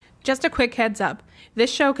Just a quick heads up.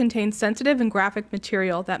 This show contains sensitive and graphic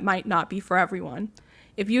material that might not be for everyone.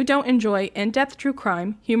 If you don't enjoy in-depth true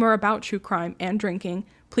crime, humor about true crime, and drinking,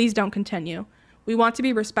 please don't continue. We want to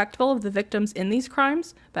be respectful of the victims in these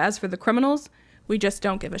crimes, but as for the criminals, we just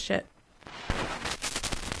don't give a shit.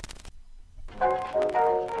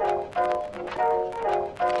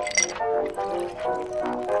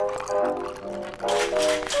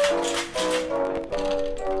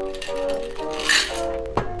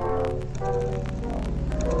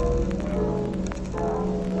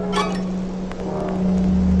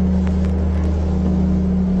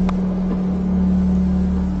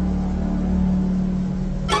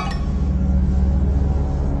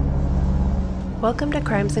 Welcome to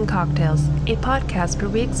Crimes and Cocktails, a podcast where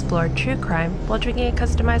we explore true crime while drinking a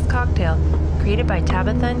customized cocktail, created by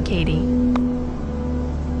Tabitha and Katie.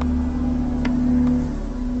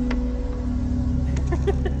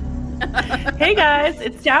 Hey guys,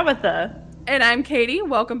 it's Tabitha. And I'm Katie.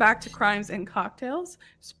 Welcome back to Crimes and Cocktails.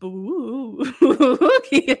 Spooky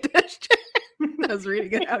edition. I was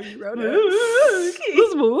reading it how you wrote it.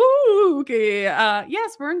 Spooky.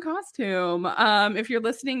 Yes, we're in costume. If you're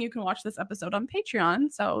listening, you can watch this episode on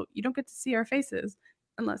Patreon, so you don't get to see our faces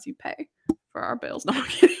unless you pay for our bills. No, I'm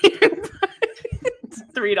kidding. It's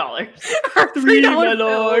 $3. Our $3, my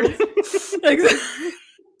lord. Exactly.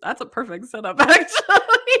 That's a perfect setup, actually.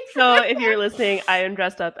 So if you're listening, I am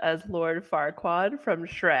dressed up as Lord Farquaad from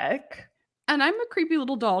Shrek. And I'm a creepy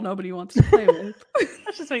little doll nobody wants to play with.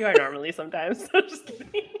 That's just what you are normally sometimes. So just kidding.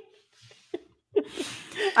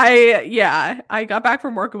 I got back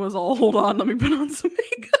from work and was all, hold on, let me put on some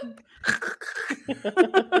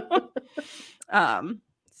makeup.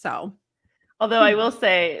 So. Although I will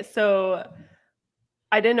say, so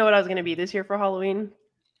I didn't know what I was going to be this year for Halloween.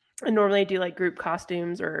 I normally do like group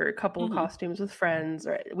costumes or couple costumes with friends,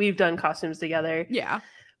 or we've done costumes together. Yeah.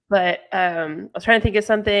 But I was trying to think of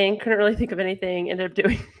something, couldn't really think of anything, ended up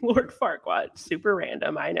doing Lord Farquaad. Super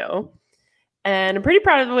random, I know. And I'm pretty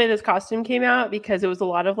proud of the way this costume came out because it was a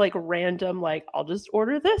lot of like random, like I'll just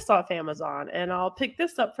order this off Amazon and I'll pick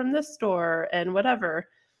this up from this store and whatever.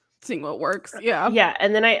 Seeing what works. Yeah. Yeah.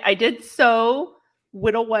 And then I did sew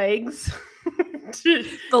widow legs. The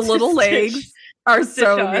little legs are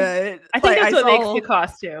so good. I think that's what makes the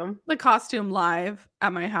costume. The costume live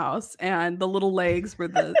at my house, and the little legs were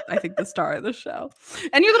I think the star of the show.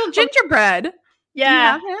 And your little gingerbread.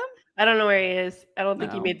 Yeah. Do you have him? I don't know where he is. I don't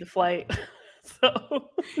think he made the flight. So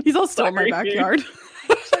he's all still in my backyard.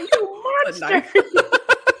 You monster.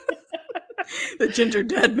 The ginger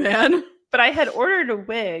dead man. But I had ordered a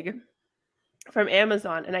wig from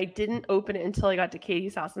Amazon, and I didn't open it until I got to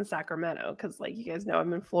Katie's house in Sacramento because, like you guys know,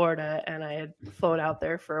 I'm in Florida, and I had flown out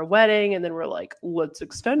there for a wedding, and then we're like, let's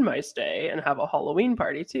extend my stay and have a Halloween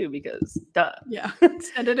party too because duh. Yeah,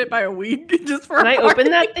 extended it by a week just for. When I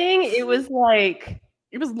opened that thing, it was like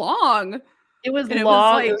it was long. It was and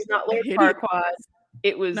long. It was, like, it was not Lord Farquaad.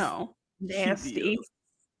 It was nasty.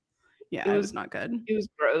 Yeah, it was not good. It was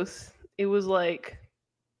gross. It was like,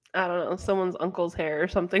 I don't know, someone's uncle's hair or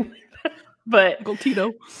something like that. But Uncle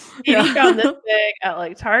Tito. He found this wig at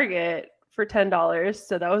like Target for $10.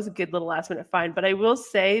 So that was a good little last minute find. But I will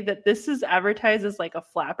say that this is advertised as like a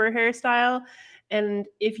flapper hairstyle. And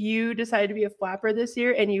if you decided to be a flapper this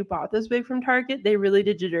year and you bought this wig from Target, they really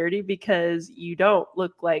did you dirty because you don't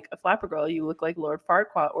look like a flapper girl. You look like Lord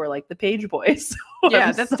Farquaad or like the Page Boys. So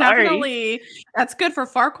yeah, that's definitely, that's good for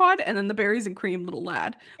Farquaad and then the berries and cream little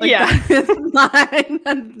lad. Like, yeah. Not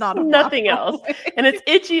a nothing else. And it's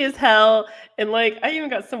itchy as hell. And like, I even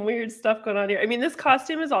got some weird stuff going on here. I mean, this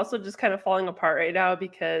costume is also just kind of falling apart right now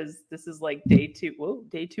because this is like day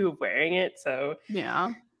two of wearing it. So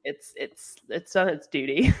yeah. It's done its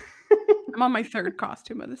duty. I'm on my third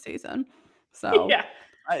costume of the season. So yeah.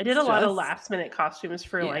 I did a lot of last minute costumes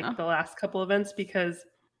for like the last couple events because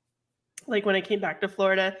like when I came back to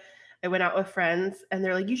Florida, I went out with friends and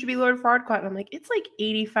they're like, you should be Lord Farquaad. And I'm like, it's like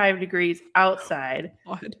 85 degrees outside.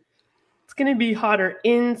 God. It's going to be hotter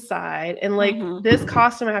inside. And like this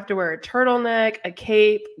costume, I have to wear a turtleneck, a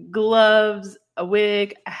cape, gloves, a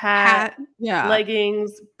wig, a hat,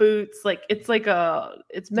 leggings, boots. Like it's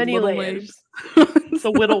many layers. It's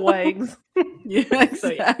a whittle wigs. Yeah,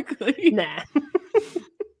 exactly. So, yeah. Nah.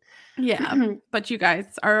 Yeah, but you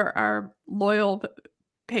guys, our loyal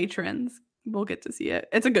patrons will get to see it.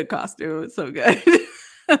 It's a good costume. It's so good.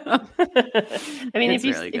 I mean, if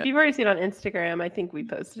you've already seen it on Instagram, I think we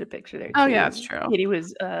posted a picture there too. Oh yeah, it's true. Katie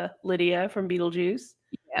was Lydia from Beetlejuice.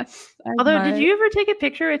 Yes. Although, did you ever take a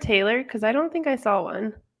picture of Taylor? Because I don't think I saw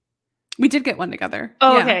one. We did get one together.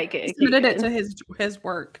 Oh, yeah. okay. He submitted it to his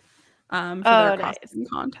work. for their costume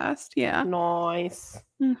contest. Yeah. Nice.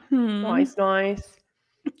 Mm-hmm. Nice.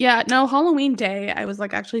 Yeah, no, Halloween day, I was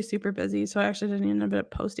like actually super busy, so I actually didn't even end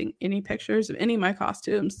up posting any pictures of any of my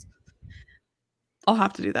costumes. I'll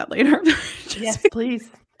have to do that later. Yes,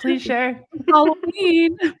 please share.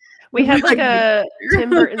 Halloween. We had like a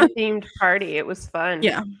Tim Burton themed party. It was fun.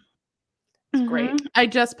 Yeah. It's great. I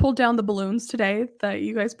just pulled down the balloons today that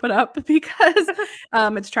you guys put up because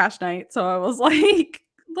it's trash night. So I was like,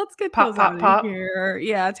 let's get those out of here.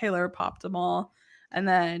 Yeah, Taylor popped them all. And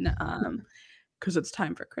then because it's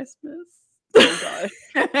time for Christmas. Oh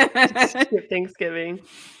gosh. Thanksgiving.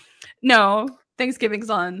 No, Thanksgiving's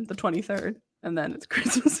on the 23rd, and then it's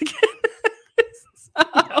Christmas again. So,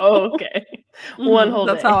 oh, okay. One whole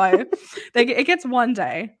that's day. How it gets one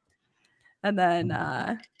day. And then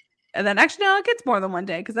actually no, it gets more than one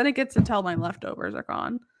day because then it gets until my leftovers are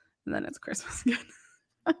gone. And then it's Christmas again.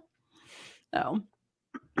 So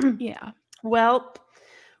yeah. Well,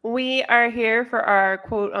 we are here for our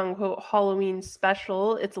quote unquote Halloween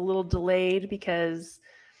special. It's a little delayed because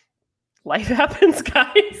life happens,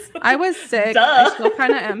 guys. I was sick. Duh. I still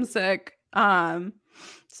kind of am sick.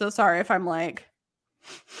 So sorry if I'm like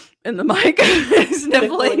in the mic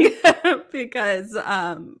sniffling because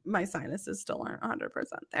my sinuses still aren't 100%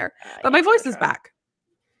 there. But my voice is back.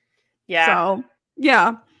 Yeah. So yeah.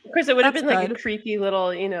 Of course, it would have been like a creepy little,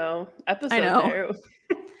 episode. I know. There.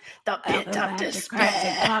 The pit of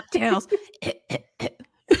despair. Cocktails.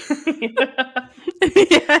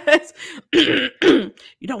 Yes. You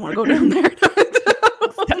don't want to go down there.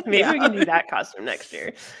 Maybe we can do that costume next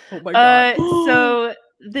year. Oh my god. So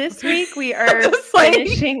this week we are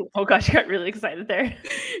finishing. Oh gosh, I got really excited there.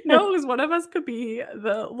 No, because one of us could be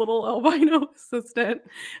the little albino assistant,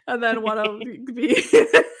 and then one of could be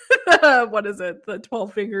what is it? The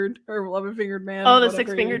 12-fingered or 11-fingered man? Oh, the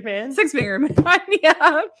 6-fingered man. 6-fingered man.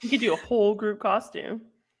 Yeah. You could do a whole group costume.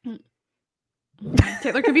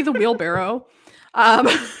 Taylor could be the wheelbarrow.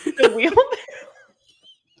 The wheelbarrow.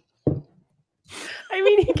 I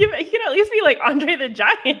mean, he could at least be like Andre the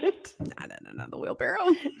Giant. No, the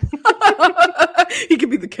wheelbarrow. He could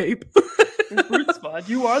be the cape. Brute Squad.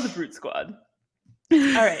 You are the Brute Squad. All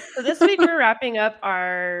right. So this week we're wrapping up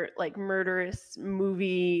our like murderous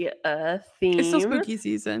movie theme. It's still spooky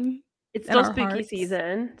season. It's still spooky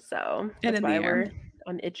season. So that's why we're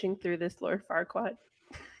on itching through this Lord Farquaad.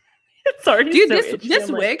 It's already this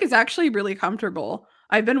wig is actually really comfortable.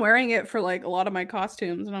 I've been wearing it for like a lot of my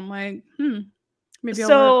costumes, and I'm like, maybe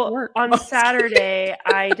I'll work. On Saturday,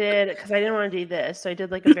 I did, because I didn't want to do this, so I did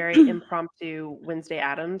like a very impromptu Wednesday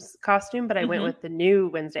Addams costume, but I went with the new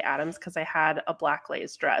Wednesday Addams because I had a black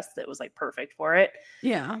lace dress that was like perfect for it.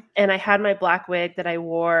 Yeah. And I had my black wig that I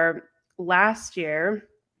wore last year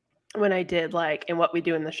when I did like In What We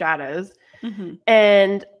Do in the Shadows.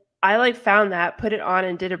 And I like found that, put it on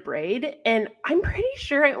and did a braid. And I'm pretty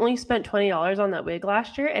sure I only spent $20 on that wig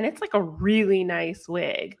last year. And it's like a really nice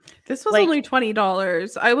wig. This was like, only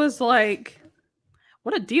 $20. I was like,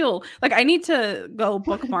 what a deal. Like I need to go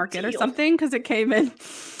bookmark it or something because it came in.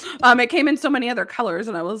 It came in so many other colors.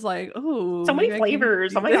 And I was like, oh. So many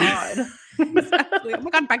flavors. Oh my God. Exactly. Oh my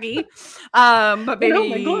God, Becky. But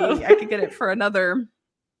maybe I could get it for another.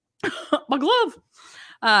 My glove.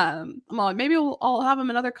 I'm like, maybe I'll have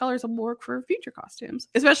them in other colors and work for future costumes,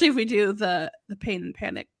 especially if we do the Pain and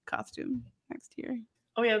Panic costume next year.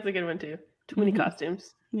 Oh yeah, that's a good one too. Too many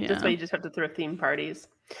costumes. Yeah. That's why you just have to throw theme parties.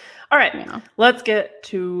 All right, let's get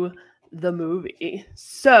to the movie.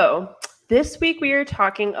 So this week we are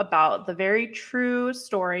talking about the very true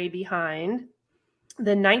story behind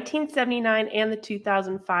the 1979 and the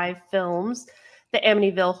 2005 films, The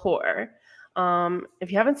Amityville Horror.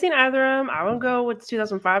 If you haven't seen either of them, I would go with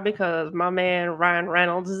 2005 because my man Ryan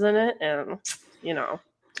Reynolds is in it, and it's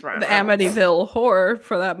Ryan the Reynolds. Amityville Horror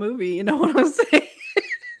for that movie. You know what I'm saying?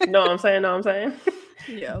 No, I'm saying.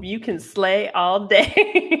 Yeah, you can slay all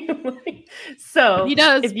day. So he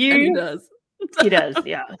does. He does.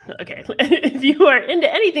 Yeah. Okay. If you are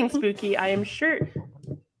into anything spooky, I am sure.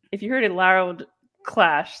 If you heard a loud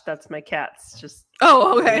clash, that's my cats just.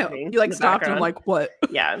 Oh, okay. You like stopped and like what?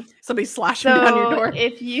 Yeah. Somebody slashing down your door.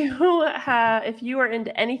 If you are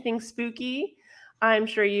into anything spooky, I'm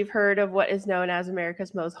sure you've heard of what is known as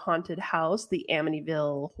America's most haunted house, the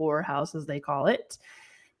Amityville Horror House, as they call it.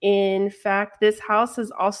 In fact, this house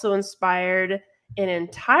has also inspired an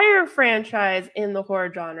entire franchise in the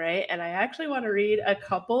horror genre, and I actually want to read a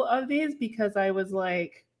couple of these because I was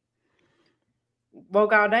like, well,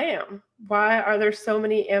 goddamn, why are there so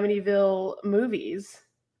many Amityville movies?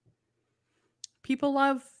 People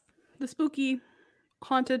love the spooky,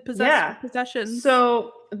 haunted possessions.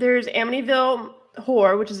 So there's Amityville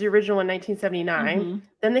Horror, which is the original in 1979. Mm-hmm.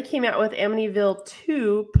 Then they came out with Amityville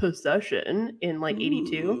 2 Possession in like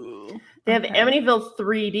 82. They have Amityville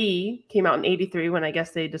 3D, came out in 83 when I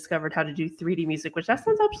guess they discovered how to do 3D music, which that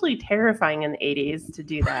sounds absolutely terrifying in the 80s to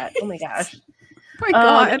do that. Oh my gosh. My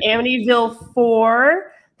God. Amityville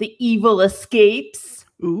 4, The Evil Escapes.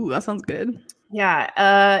 Ooh, that sounds good.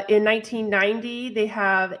 Yeah. In 1990, they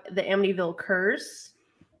have The Amityville Curse.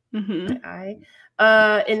 Mm-hmm.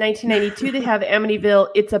 In 1992, they have Amityville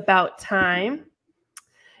It's About Time.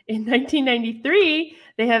 In 1993,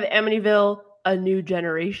 they have Amityville A New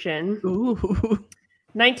Generation. Ooh.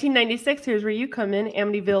 1996, here's where you come in,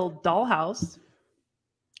 Amityville Dollhouse.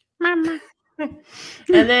 Mama.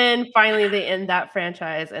 And then finally they end that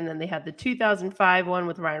franchise, and then they had the 2005 one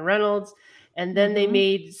with Ryan Reynolds, and then they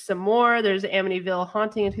made some more. There's Amityville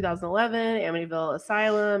Haunting in 2011, Amityville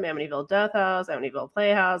Asylum, Amityville Death House, Amityville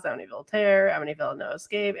Playhouse, Amityville Terror, Amityville No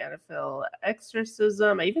Escape, Amityville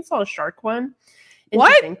Exorcism. I even saw a shark one.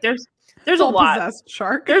 What? There's a lot.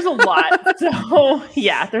 Shark. There's a lot. So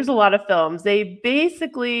yeah, there's a lot of films. They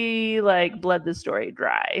basically like bled the story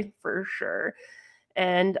dry for sure.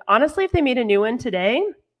 And honestly, if they made a new one today,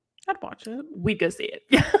 I'd watch it. We'd go see it.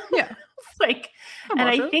 Yeah. It's like, and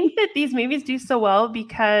I think that these movies do so well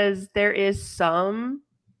because there is some,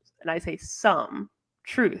 and I say some,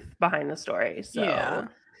 truth behind the story. So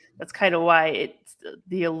that's kind of why it's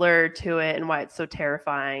the allure to it and why it's so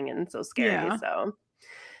terrifying and so scary. Yeah. So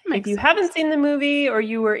if you haven't seen the movie or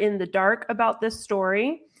you were in the dark about this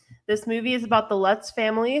story, this movie is about the Lutz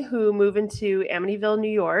family who move into Amityville,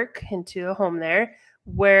 New York, into a home there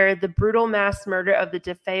where the brutal mass murder of the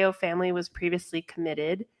DeFeo family was previously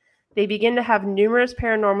committed. They begin to have numerous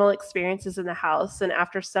paranormal experiences in the house, and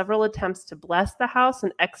after several attempts to bless the house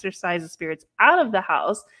and exorcise the spirits out of the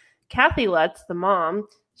house, Kathy Lutz, the mom,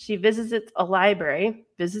 she visits a library.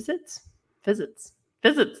 Visits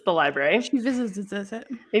the library. She visits it.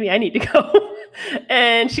 Maybe I need to go.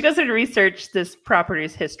 And she goes there to research this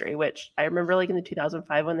property's history, which I remember like in the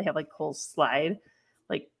 2005 when they have like the whole slide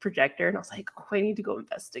like projector. And I was like, oh, I need to go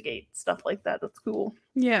investigate stuff like that. That's cool.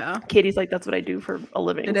 Yeah. Katie's like, that's what I do for a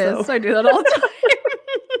living. It is. I do that all the time.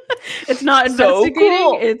 It's not investigating.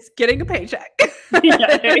 So cool. It's getting a paycheck.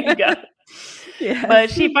 Yeah, there you go. Yeah. But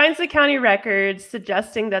she finds the county records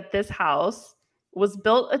suggesting that this house was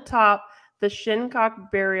built atop the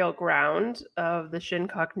Shinnecock burial ground of the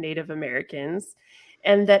Shinnecock Native Americans,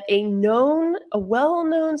 and that a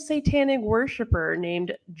well-known satanic worshiper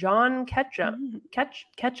named John Ketchum,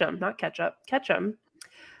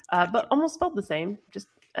 but almost spelled the same, just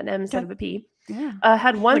an M instead of a P,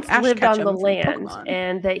 had once like lived on the land,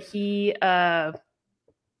 and that he, I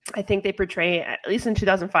think they portray, at least in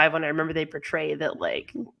 2005 when I remember they portray that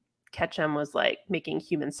like Ketchum was like making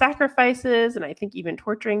human sacrifices and I think even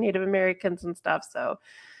torturing Native Americans and stuff. So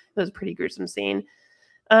it was a pretty gruesome scene.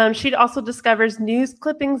 She also discovers news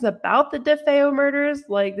clippings about the DeFeo murders.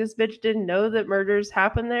 Like this bitch didn't know that murders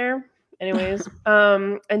happened there. Anyways,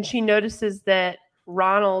 and she notices that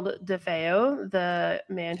Ronald DeFeo, the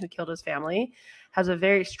man who killed his family, has a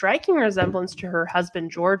very striking resemblance to her husband,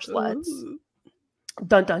 George Lutz.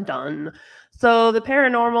 Dun, dun, dun. So the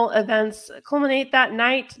paranormal events culminate that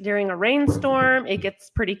night during a rainstorm. It gets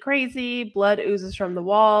pretty crazy. Blood oozes from the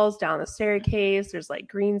walls, down the staircase. There's like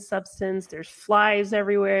green substance. There's flies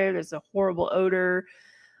everywhere. There's a horrible odor.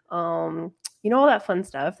 All that fun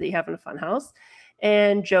stuff that you have in a fun house.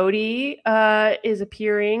 And Jody is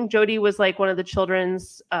appearing. Jody was like one of the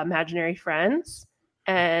children's imaginary friends.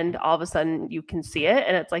 And all of a sudden you can see it.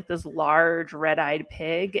 And it's like this large red-eyed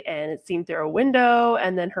pig. And it's seen through a window.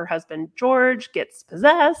 And then her husband, George, gets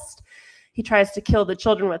possessed. He tries to kill the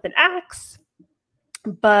children with an axe.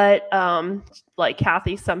 But like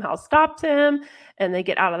Kathy somehow stops him. And they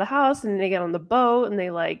get out of the house. And they get on the boat. And they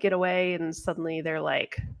like get away. And suddenly they're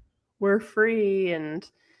like, we're free. And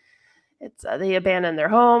it's they abandon their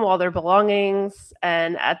home, all their belongings,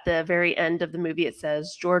 and at the very end of the movie, it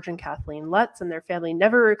says George and Kathleen Lutz and their family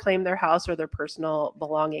never reclaimed their house or their personal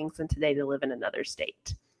belongings, and today they live in another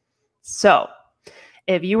state. So,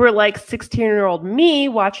 if you were like 16-year-old me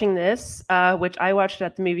watching this, which I watched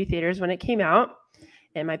at the movie theaters when it came out,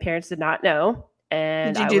 and my parents did not know,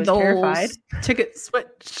 and I was terrified. Ticket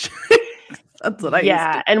switch. That's what I used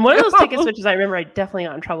to. And one of those ticket switches, I remember I definitely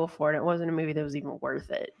got in trouble for, and it wasn't a movie that was even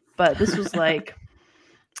worth it. But this was like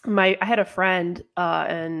I had a friend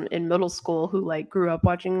in middle school who like grew up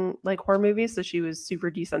watching like horror movies, so she was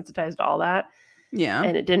super desensitized to all that. Yeah.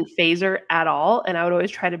 And it didn't faze her at all. And I would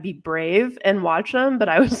always try to be brave and watch them, but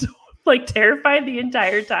I was like terrified the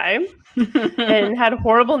entire time and had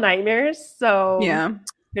horrible nightmares. So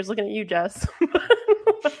Here's looking at you, Jess.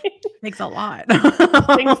 Makes a lot.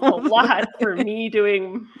 Thanks a lot for me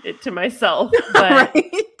doing it to myself. But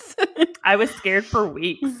Right? I was scared for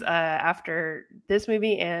weeks after this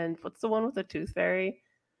movie and what's the one with the tooth fairy?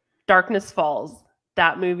 Darkness Falls.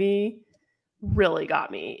 That movie really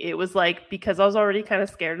got me. It was like, because I was already kind of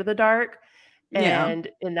scared of the dark. And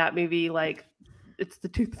in that movie, like, it's the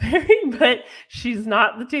tooth fairy, but she's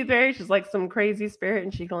not the tooth fairy. She's like some crazy spirit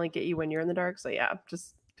and she can only get you when you're in the dark. So yeah,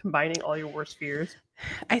 just combining all your worst fears.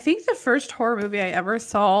 I think the first horror movie I ever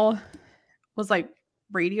saw was like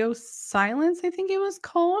Radio Silence, I think it was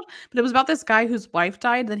called. But it was about this guy whose wife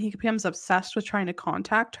died. Then he becomes obsessed with trying to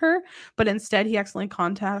contact her. But instead, he accidentally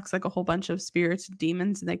contacts like a whole bunch of spirits and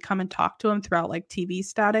demons. And they come and talk to him throughout like TV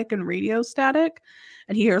static and radio static.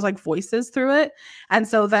 And he hears like voices through it. And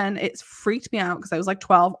so then it freaked me out because I was like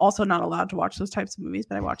 12. Also not allowed to watch those types of movies.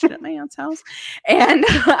 But I watched it at my aunt's house. And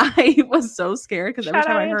I was so scared because every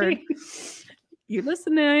time I heard... you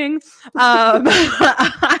listening,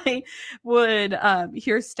 I would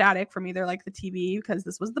hear static from either like the TV, because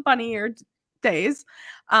this was the bunny ear days,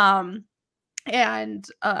 and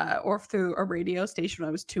or through a radio station I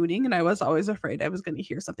was tuning, and I was always afraid I was going to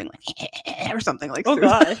hear something like or something like, oh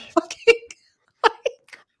gosh,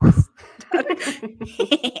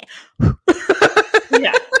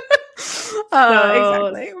 yeah.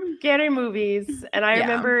 Exactly. Scary movies. And I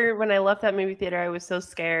remember when I left that movie theater, I was so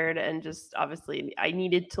scared, and just obviously I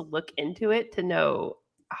needed to look into it to know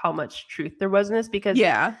how much truth there was in this, because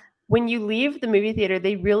when you leave the movie theater,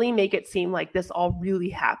 they really make it seem like this all really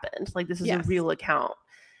happened. Like this is a real account.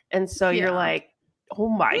 And so you're like, oh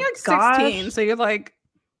my gosh. 16, so you're like,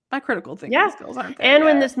 my critical thinking skills aren't there and yet.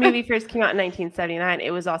 when this movie first came out in 1979,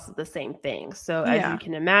 it was also the same thing. So as you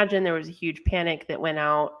can imagine, there was a huge panic that went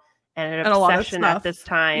out. And an obsession at this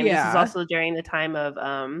time. This is also during the time of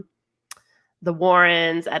the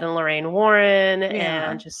Warrens, Ed and Lorraine Warren,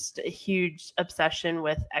 and just a huge obsession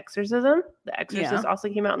with exorcism. The Exorcist also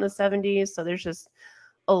came out in the 70s. So there's just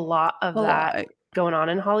a lot of that going on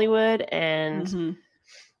in Hollywood. And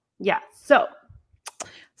so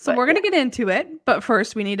we're going to get into it. But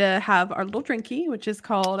first, we need to have our little drinky, which is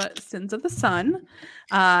called Sins of the Sun.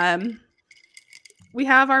 We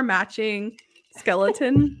have our matching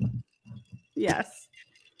skeleton. Yes.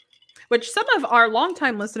 Which some of our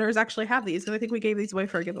longtime listeners actually have these, because I think we gave these away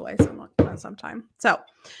for a giveaway sometime. So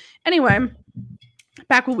anyway,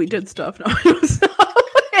 back when we did stuff. No, it was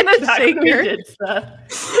in a shaker. We did stuff.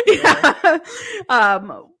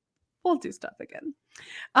 We'll do stuff again.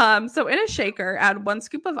 So in a shaker, add 1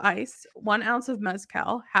 scoop of ice, 1 ounce of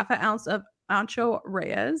mezcal, 1/2 ounce of ancho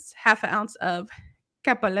reyes, 1/2 ounce of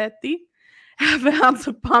capaletti, 1/2 ounce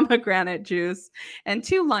of pomegranate juice, and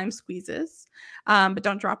 2 lime squeezes. But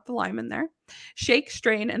don't drop the lime in there. Shake,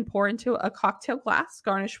 strain, and pour into a cocktail glass.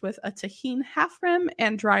 Garnish with a tahini half rim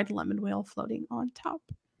and dried lemon wheel floating on top.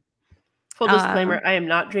 Full disclaimer, I am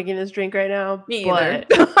not drinking this drink right now. Me either.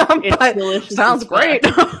 It's delicious. Sounds great.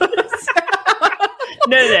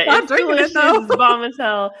 No, it's delicious. It's bomb as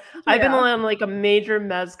hell. I've been on like a major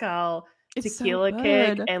mezcal tequila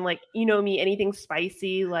kick, and like, you know me, anything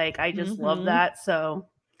spicy, like I just love that. So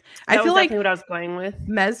I feel like what I was going with.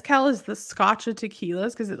 Mezcal is the scotch of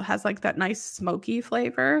tequilas because it has like that nice smoky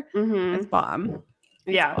flavor. It's bomb.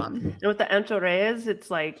 And with the Ancho Reyes,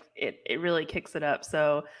 it's like it really kicks it up.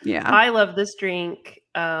 So I love this drink,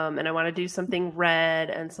 and I want to do something red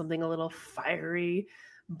and something a little fiery.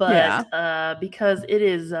 But because it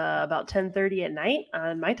is about 10:30 at night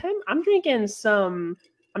on my time, I'm drinking,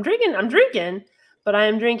 but I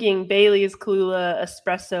am drinking Bailey's, Kahlua,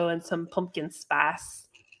 espresso, and some pumpkin spice.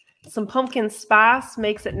 Some pumpkin spice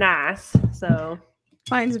makes it nice. So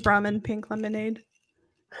mine's Brahmin pink lemonade.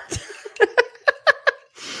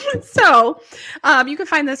 So you can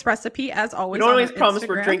find this recipe as always. We don't always promise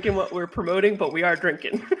we're drinking what we're promoting, but we are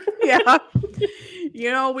drinking. You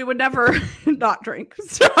know, we would never not drink.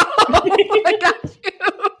 So I got you.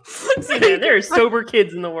 So there are sober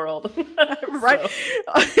kids in the world. Right.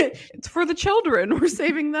 It's for the children. We're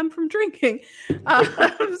saving them from drinking.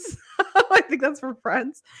 I think that's for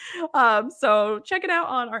friends. So check it out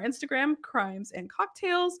on our Instagram, Crimes and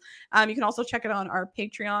Cocktails. You can also check it on our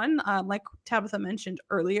Patreon. Like Tabitha mentioned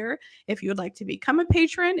earlier, if you would like to become a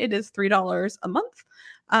patron, it is $3 a month.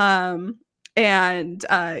 And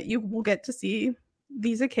you will get to see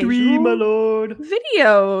these occasional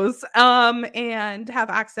videos and have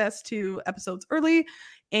access to episodes early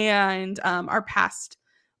and our past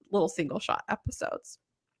little single shot episodes.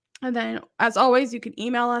 And then, as always, you can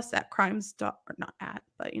email us at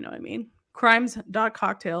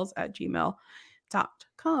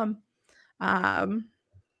crimes.cocktails@gmail.com.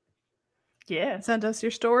 Yeah. Send us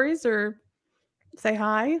your stories or say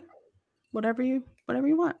hi, whatever you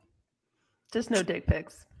want. Just no dick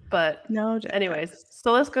pics. But No dick anyways, pics.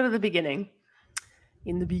 so let's go to the beginning.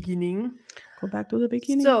 In the beginning. Go back to the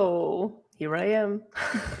beginning. So here I am.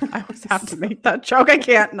 I always have to make that joke. I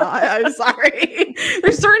can't not. I'm sorry.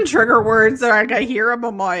 There's certain trigger words that like, I hear them.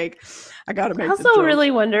 I'm like, I gotta make. I also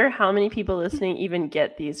really wonder how many people listening even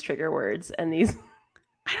get these trigger words and these.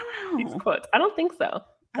 I don't know. These quotes. I don't think so.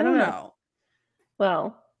 I don't know.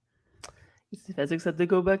 Well, Fezzik said to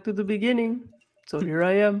go back to the beginning, so here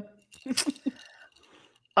I am.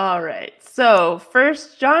 All right. So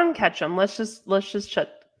first, John Ketchum. Let's just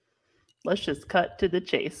cut to the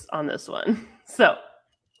chase on this one. So,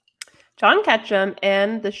 John Ketchum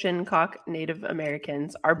and the Shinnecock Native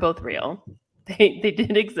Americans are both real. They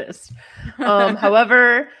did exist.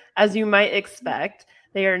 However, as you might expect,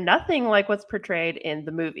 they are nothing like what's portrayed in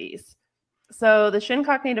the movies. So the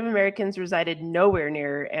Shinnecock Native Americans resided nowhere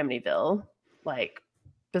near Amityville. Like,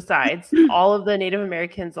 besides, all of the Native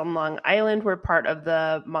Americans on Long Island were part of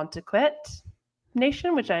the Montaukett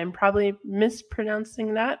Nation, which I am probably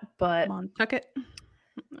mispronouncing that, but Montaukett.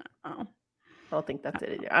 I don't think that's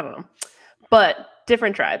it. I don't know. But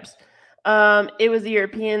different tribes. It was the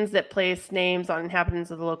Europeans that placed names on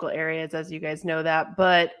inhabitants of the local areas, as you guys know that,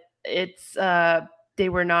 but it's they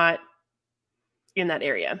were not in that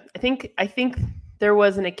area. I think there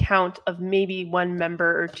was an account of maybe one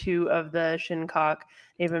member or two of the Shinnecock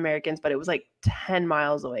Native Americans, but it was like 10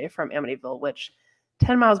 miles away from Amityville, which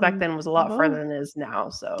 10 miles back then was a lot farther than it is now.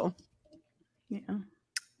 So yeah,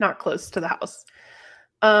 not close to the house.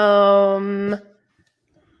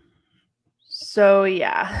 So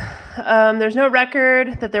yeah, there's no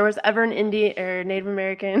record that there was ever an Indian or Native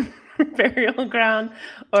American burial ground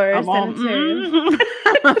or cemetery.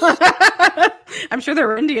 I'm sure there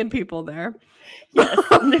were Indian people there. Yes,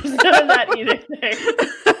 there's none of that either there.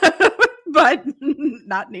 But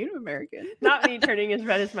not Native American. Not me turning as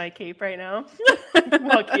red as my cape right now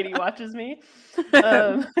while Katie watches me.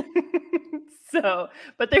 So,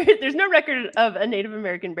 but there's no record of a Native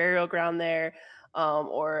American burial ground there,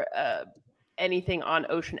 or anything on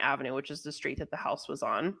Ocean Avenue, which is the street that the house was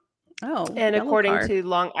on. Oh, and according to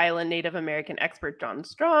Long Island Native American expert John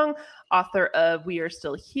Strong, author of We Are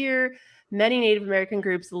Still Here, many Native American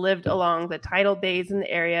groups lived along the tidal bays in the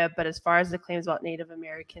area, but as far as the claims about Native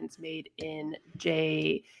Americans made in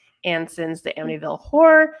Jay Anson's The Amityville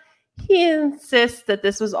Horror, he insists that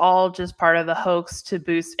this was all just part of the hoax to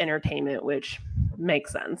boost entertainment, which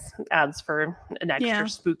makes sense. Adds for an extra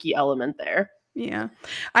spooky element there. Yeah.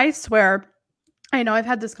 I swear, I know I've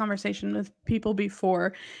had this conversation with people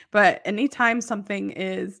before, but anytime something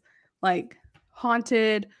is like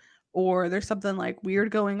haunted or there's something like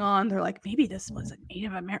weird going on, they're like, maybe this was a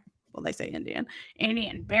Native American, well, they say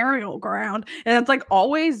Indian burial ground. And it's like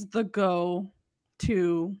always the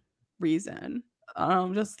go-to reason.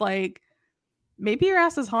 Just like, maybe your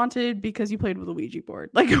ass is haunted because you played with a Ouija board.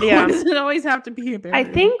 Like, why does it always have to be a burial?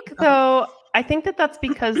 I think that's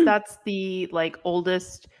because that's the like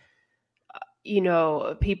oldest,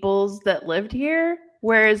 peoples that lived here.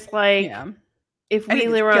 Whereas like, if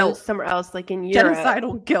we were somewhere else, like in Europe,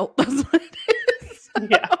 genocidal guilt. That's what it is.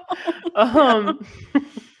 Yeah.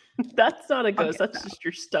 That's not a ghost. That's just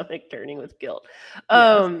your stomach turning with guilt.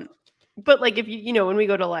 But like if you when we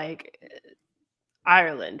go to like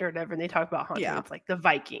Ireland or whatever, and they talk about haunting, it's like the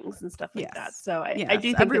Vikings and stuff like that. So I do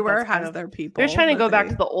think everywhere has their people. They're trying to go back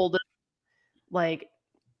to the oldest, like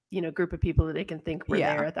group of people that they can think were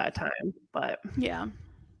there at that time. But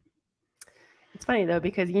it's funny though,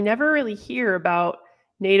 because you never really hear about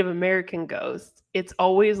Native American ghosts. It's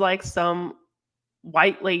always like some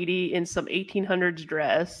white lady in some 1800s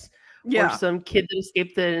dress or some kid that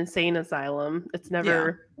escaped the insane asylum. It's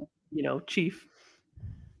never Chief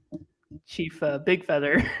Big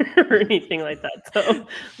Feather or anything like that. So I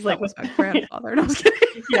was like, "What's my grandfather?" No, I was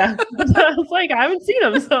kidding. Yeah, I was like, I haven't seen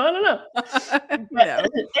him, so I don't know.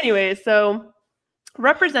 But anyway, so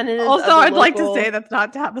representatives. Also, I'd like to say that's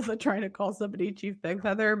not Tabitha trying to call somebody Chief Big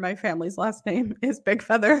Feather. My family's last name is Big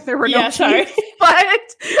Feather. There were no chiefs, but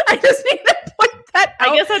I just need to point that out.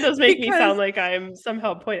 I guess that does make me sound like I'm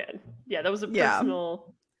somehow pointed. Yeah, that was a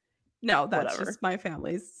personal. No, that's just my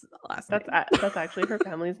family's last name. That's actually her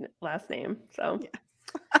family's last name. So,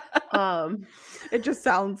 it just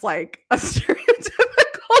sounds like a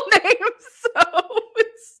stereotypical name. So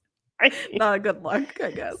it's not a good look, I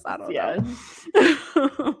guess. I don't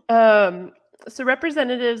know. So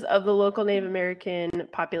representatives of the local Native American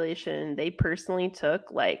population, they personally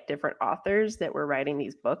took like different authors that were writing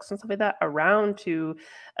these books and stuff like that around to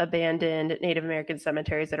abandoned Native American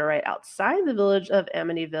cemeteries that are right outside the village of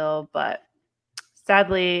Amityville, but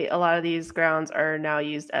Sadly, a lot of these grounds are now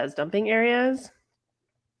used as dumping areas.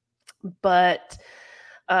 But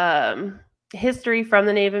history from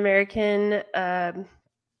the Native American,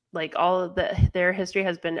 like all of their history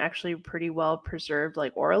has been actually pretty well preserved,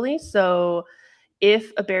 like orally. So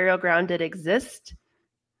if a burial ground did exist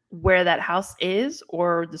where that house is,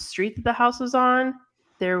 or the street that the house was on,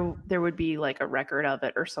 there would be like a record of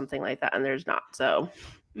it or something like that, and there's not. So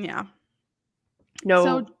yeah,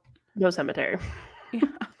 no cemetery. Yeah.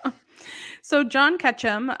 So John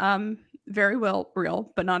Ketchum, very well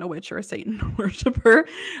real, but not a witch or a Satan worshiper.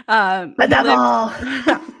 The devil.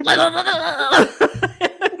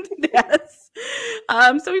 Yes.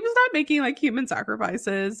 So he was not making like human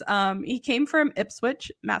sacrifices. He came from Ipswich,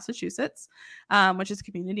 Massachusetts, which is a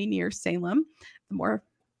community near Salem, the more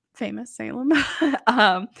famous Salem,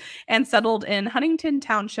 and settled in Huntington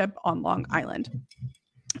Township on Long Island.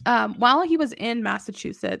 While he was in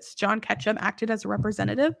Massachusetts, John Ketchum acted as a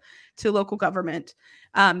representative to local government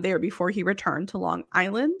there before he returned to Long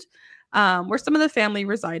Island, where some of the family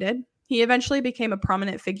resided. He eventually became a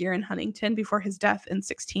prominent figure in Huntington before his death in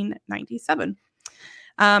 1697.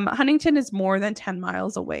 Huntington is more than 10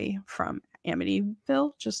 miles away from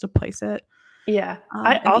Amityville, just to place it. Yeah.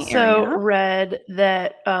 I also read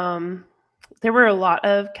that there were a lot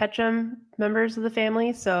of Ketchum members of the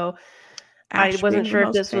family, so I wasn't sure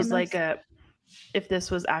if this was like if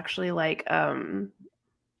this was actually like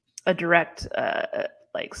a direct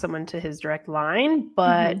like someone to his direct line,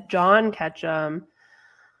 but John Ketchum,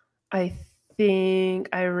 I think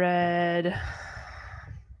I read,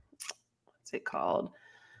 what's it called?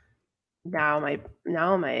 Now my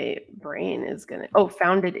brain is gonna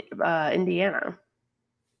founded Indiana.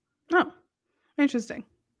 Oh, interesting.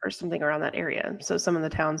 Or something around that area. So some of the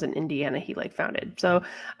towns in Indiana he like founded. So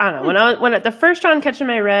I don't know. When the first John Ketchum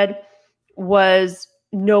I read was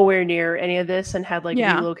nowhere near any of this and had like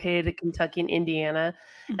relocated to Kentucky and Indiana.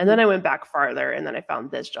 And then I went back farther and then I found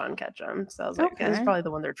this John Ketchum. So I was like, this is probably the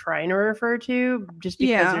one they're trying to refer to, just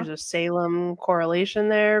because there's a Salem correlation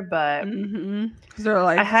there. But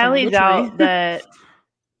like, I highly doubt that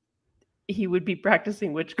he would be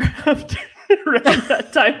practicing witchcraft around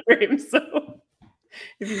that time frame. So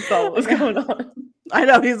if you saw what was going on. I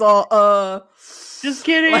know, he's all just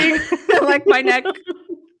kidding. Like my neck.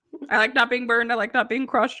 I like not being burned. I like not being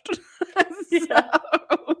crushed.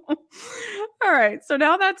 All right. So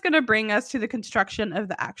now that's going to bring us to the construction of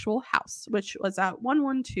the actual house, which was at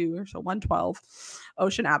 112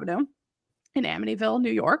 Ocean Avenue in Amityville,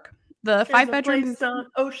 New York. The 5-bedroom on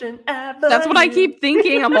Ocean Avenue. That's what I keep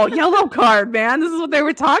thinking. I'm all yellow card, man. This is what they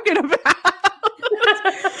were talking about.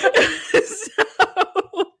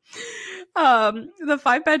 The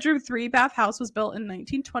 5-bedroom, 3-bath house was built in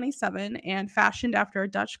 1927 and fashioned after a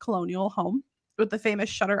Dutch colonial home with the famous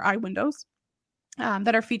shutter eye windows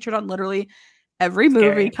that are featured on literally every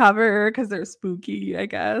movie cover because they're spooky, I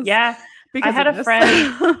guess. Yeah. Because I had a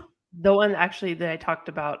friend, the one actually that I talked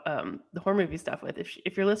about the horror movie stuff with,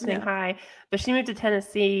 if you're listening, hi. But she moved to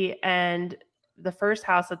Tennessee, and the first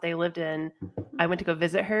house that they lived in, I went to go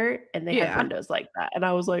visit her, and they had windows like that. And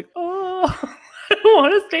I was like, oh, I don't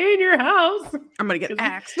want to stay in your house. I'm going to get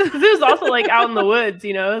axed. Because it was also like out in the woods,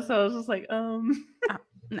 you know? So I was just like,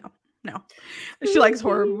 No. She likes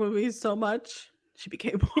horror movies so much. She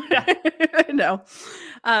became one. No.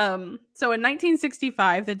 So in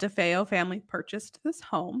 1965, the DeFeo family purchased this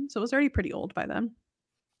home. So it was already pretty old by then.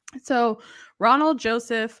 So Ronald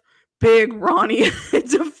Joseph Big Ronnie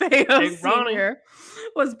DeFeo Sr.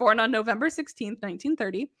 was born on November 16th,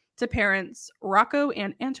 1930 to parents Rocco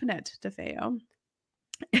and Antoinette DeFeo.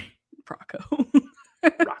 Rocco.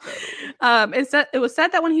 It was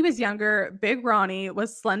said that when he was younger, Big Ronnie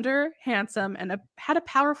was slender, handsome, and had a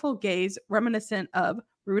powerful gaze reminiscent of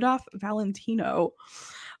Rudolph Valentino.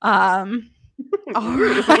 All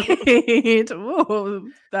right. Whoa,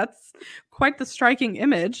 that's quite the striking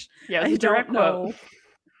image. Yeah, I don't know.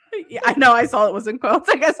 Yeah, I know. I saw it was in quotes.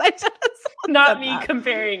 I guess I just not me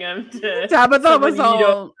comparing him to Tabitha was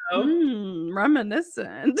all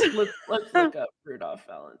reminiscent. Let's look up Rudolph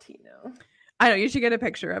Valentino. I know, you should get a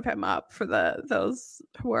picture of him up for those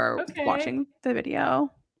who are watching the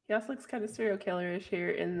video. He also looks kind of serial killerish here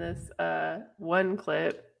in this one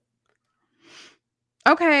clip.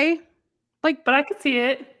 Okay. But I could see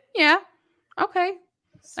it. Yeah. Okay.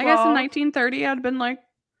 Small. I guess in 1930 I'd been like,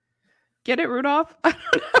 get it, Rudolph? I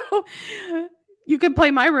don't know. You could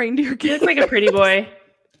play my reindeer kid. He looks like a pretty boy.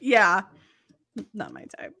 Yeah. Not my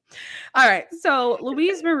type. All right. So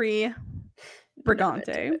Louise Marie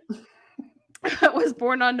Brigante was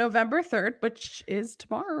born on November 3rd, which is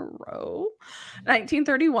tomorrow,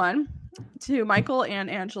 1931, to Michael and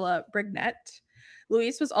Angela Brignett.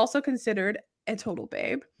 Louise was also considered a total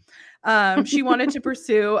babe. She wanted to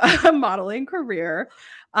pursue a modeling career.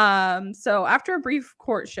 So after a brief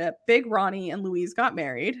courtship, Big Ronnie and Louise got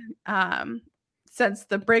married. Since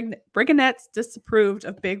the Briganets disapproved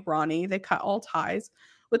of Big Ronnie, they cut all ties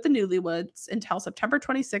with the newlyweds until September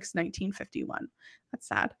 26, 1951. That's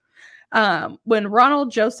sad. When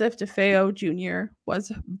Ronald Joseph DeFeo Jr.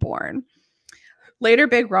 was born. Later,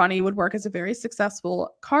 Big Ronnie would work as a very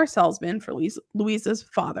successful car salesman for Louise's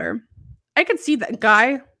father. I could see that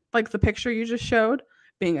guy, like the picture you just showed,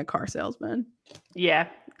 being a car salesman. Yeah,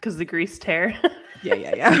 because the grease tear.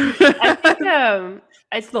 Yeah. I think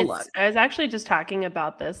it's the look. I was actually just talking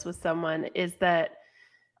about this with someone, is that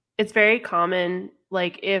it's very common,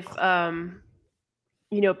 like if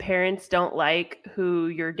parents don't like who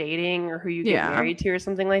you're dating or who you get married to or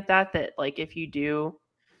something like that, that like if you do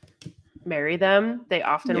marry them, they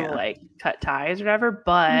often will like cut ties or whatever,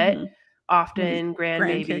 but often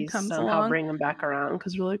grandbabies somehow bring them back around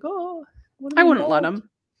because you're like, oh, I wouldn't let them.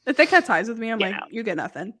 If they cut ties with me, I'm like, you get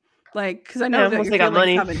nothing. Like, because I know that your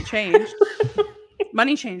feelings haven't changed.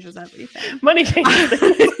 Money changes everything. Money changes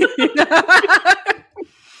everything.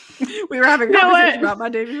 We were having a conversation about my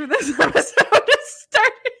day before this episode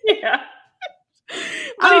started. Yeah.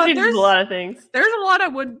 Money changes a lot of things. There's a lot I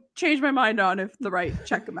would change my mind on if the right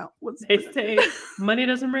check amount was. They say money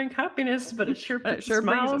doesn't bring happiness, but it sure brings a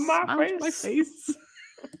smile on my face.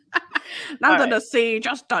 Nothing to see,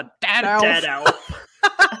 just a dead elf. Dead elf.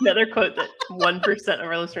 Another quote that 1% of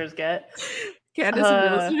our listeners get.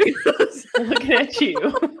 Candace looking at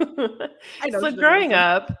you. So growing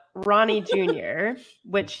up, Ronnie Jr.,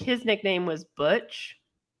 which his nickname was Butch,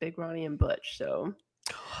 Big Ronnie and Butch. So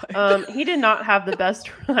he did not have the best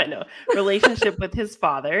relationship with his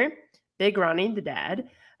father. Big Ronnie, the dad,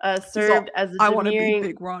 served as a I want to be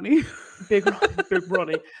Big Ronnie. Big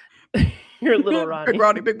Ronnie. You're little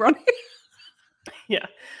Ronnie. Big Ronnie. Yeah.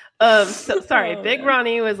 Big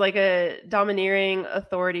Ronnie was like a domineering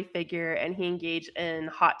authority figure, and he engaged in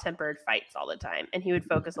hot-tempered fights all the time. And he would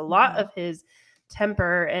focus a lot of his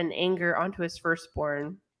temper and anger onto his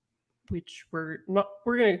firstborn, which we're not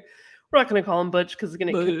gonna call him Butch because it's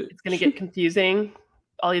gonna get confusing.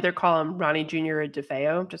 I'll either call him Ronnie Jr. or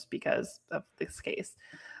DeFeo just because of this case.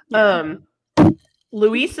 Yeah.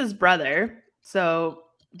 Luis's brother, so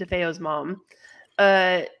DeFeo's mom,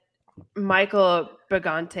 Michael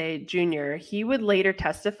Brigante Jr., he would later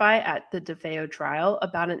testify at the DeFeo trial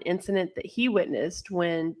about an incident that he witnessed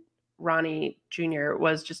when Ronnie Jr.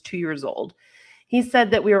 was just 2 years old. He said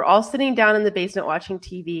that we were all sitting down in the basement watching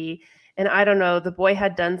TV, and I don't know, the boy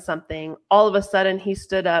had done something. All of a sudden, he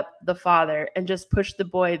stood up, the father, and just pushed the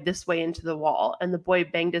boy this way into the wall, and the boy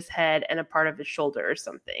banged his head and a part of his shoulder or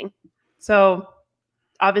something. So,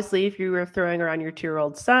 obviously, if you were throwing around your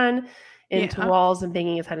 2-year-old son into walls and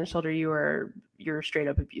banging his head and shoulder, you're a straight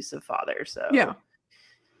up abusive father. So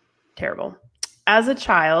terrible. As a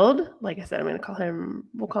child, like I said, we'll call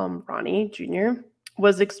him Ronnie Jr.,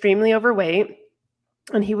 was extremely overweight,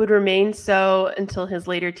 and he would remain so until his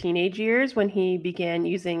later teenage years when he began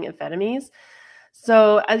using amphetamines.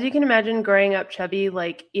 So as you can imagine, growing up chubby,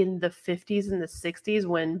 like in the 50s and the 60s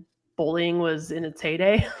when bullying was in its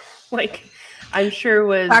heyday, like I'm sure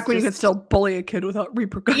was back when you could still bully a kid without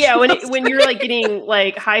repercussions. Yeah, when you're like getting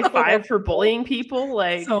like high five for bullying people,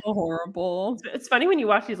 like so horrible. It's funny when you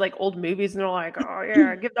watch these like old movies and they're like, oh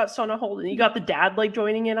yeah, give that son a hold, and you got the dad like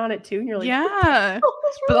joining in on it too, and you're like, yeah,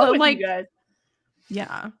 but like, you guys?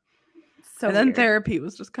 Yeah. So and then therapy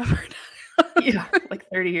was discovered. Yeah, like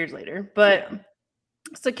 30 years later, but. Yeah.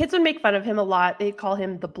 So kids would make fun of him a lot. They'd call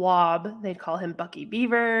him the Blob. They'd call him Bucky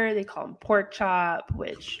Beaver. They call him Pork Chop,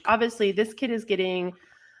 which obviously this kid is getting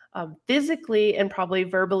physically and probably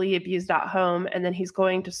verbally abused at home. And then he's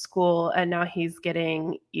going to school and now he's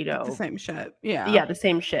getting, the same shit. Yeah. Yeah, the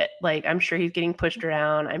same shit. Like, I'm sure he's getting pushed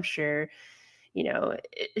around. I'm sure,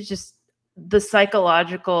 it's just the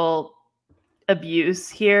psychological abuse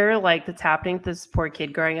here, like that's happening to this poor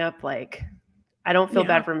kid growing up, like, I don't feel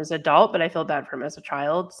bad for him as an adult, but I feel bad for him as a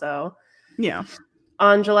child. So, yeah.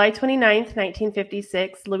 On July 29th,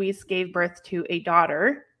 1956, Louise gave birth to a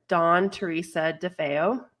daughter, Dawn Teresa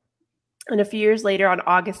DeFeo. And a few years later, on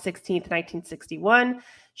August 16th, 1961,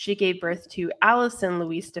 she gave birth to Allison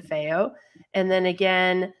Louise DeFeo. And then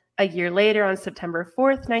again, a year later, on September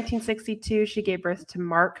 4th, 1962, she gave birth to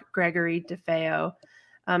Mark Gregory DeFeo.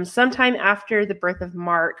 Sometime after the birth of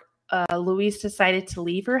Mark, Louise decided to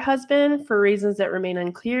leave her husband for reasons that remain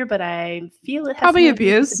unclear, but I feel it has probably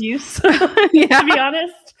abuse. To be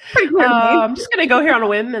honest. I'm just going to go here on a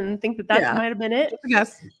whim and think that might have been it.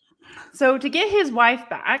 Yes. So to get his wife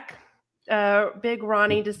back, Big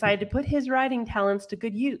Ronnie decided to put his writing talents to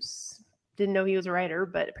good use. Didn't know he was a writer,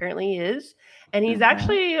 but apparently he is. And he's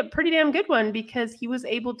actually a pretty damn good one because he was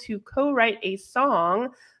able to co-write a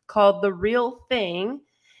song called The Real Thing.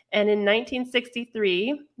 And in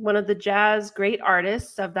 1963, one of the jazz great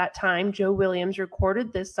artists of that time, Joe Williams,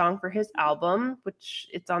 recorded this song for his album, which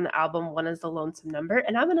it's on the album One is the Lonesome Number.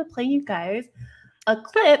 And I'm going to play you guys a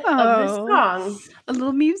clip of this song. A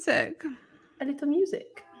little music. A little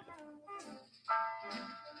music.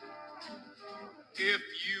 If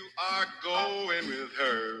you are going with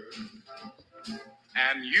her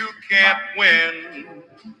and you can't win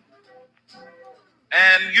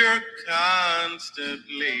and you're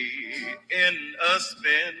constantly in a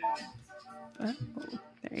spin. Oh,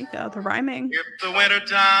 there you go, the rhyming. If the winter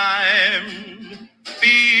time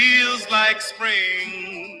feels like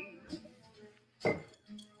spring,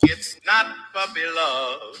 it's not puppy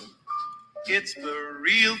love, it's the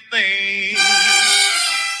real thing.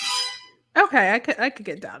 Okay, I could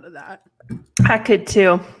get down to that. I could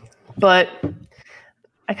too, but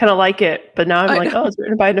I kind of like it. But now I'm like, oh, it's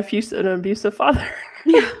written by an abusive father.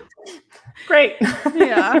 Yeah. Great.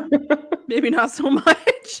 Yeah. Maybe not so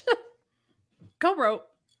much. Co-wrote.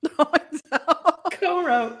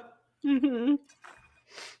 Co-wrote. Mm-hmm.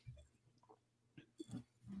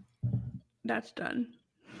 That's done.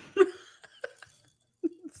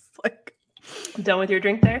 It's like done with your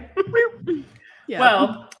drink there. Yeah.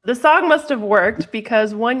 Well, the song must have worked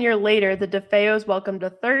because 1 year later, the DeFeos welcomed a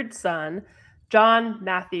third son, John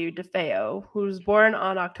Matthew DeFeo, who was born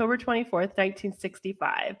on October 24th,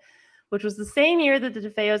 1965, which was the same year that the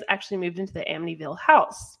DeFeos actually moved into the Amityville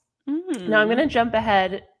house. Now I'm going to jump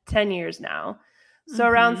ahead 10 years now. So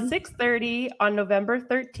around 6:30 on November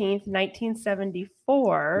 13th,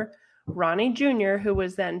 1974, Ronnie Jr., who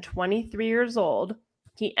was then 23 years old,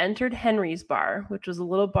 he entered Henry's bar, which was a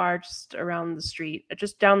little bar just around the street,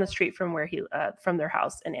 just down the street from where from their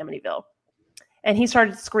house in Amityville. And he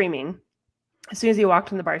started screaming. As soon as he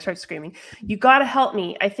walked in the bar, he started screaming, "You got to help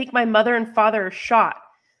me. I think my mother and father are shot."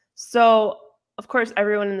 So, of course,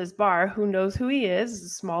 everyone in this bar who knows who he is, it's a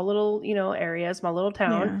small little, area, small little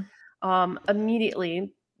town,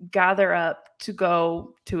 immediately gather up to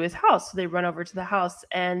go to his house. So they run over to the house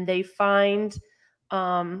and they find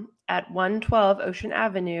at 112 Ocean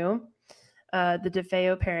Avenue, the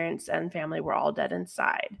DeFeo parents and family were all dead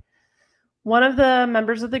inside. One of the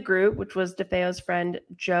members of the group, which was DeFeo's friend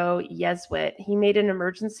Joe Yeswit, he made an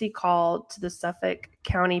emergency call to the Suffolk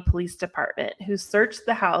County Police Department, who searched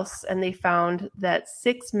the house, and they found that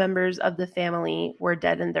 6 members of the family were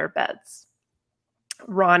dead in their beds.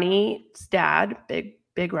 Ronnie's dad,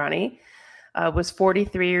 Big Ronnie, was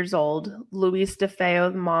 43 years old. Louise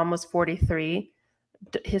DeFeo, the mom, was 43.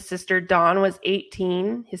 His sister Dawn was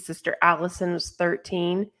 18. His sister Allison was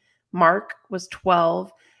 13. Mark was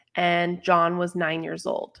 12. And John was 9 years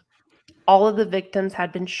old. All of the victims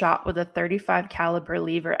had been shot with a .35 caliber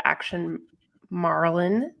lever action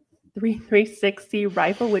Marlin 360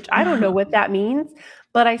 rifle, which I don't know what that means,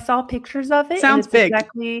 but I saw pictures of it. Sounds big.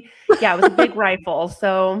 Exactly. Yeah, it was a big rifle.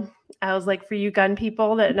 So I was like, for you gun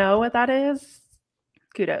people that know what that is,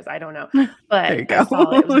 kudos. I don't know, but there you go. I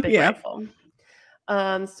saw it was a big rifle.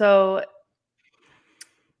 So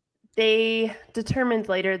they determined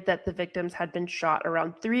later that the victims had been shot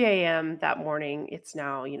around 3 a.m. that morning. It's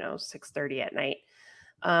now, 6:30 at night.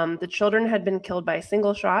 The children had been killed by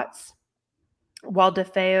single shots, while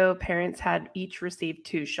DeFeo parents had each received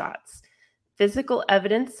 2 shots. Physical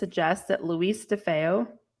evidence suggests that Louise DeFeo,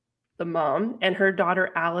 the mom, and her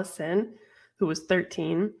daughter Allison, who was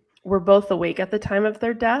 13, were both awake at the time of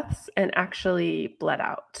their deaths and actually bled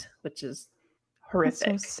out, which is horrific.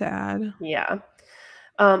 That's so sad. Yeah.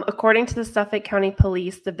 According to the Suffolk County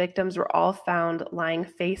Police, the victims were all found lying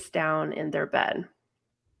face down in their bed.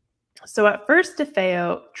 So at first,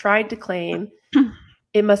 DeFeo tried to claim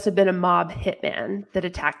it must have been a mob hitman that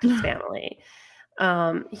attacked his family.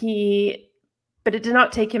 But it did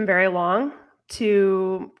not take him very long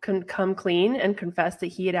to come clean and confess that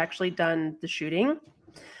he had actually done the shooting.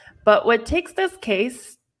 But what takes this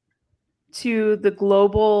case to the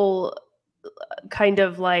global kind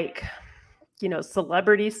of like,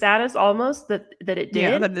 celebrity status almost that it did.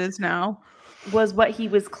 Yeah, that it is now. Was what he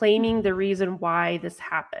was claiming the reason why this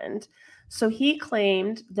happened. So he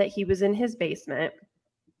claimed that he was in his basement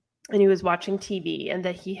and he was watching TV and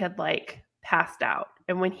that he had passed out.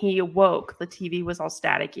 And when he awoke, the TV was all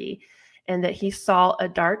staticky and that he saw a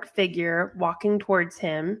dark figure walking towards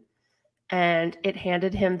him and it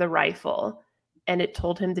handed him the rifle and it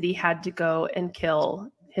told him that he had to go and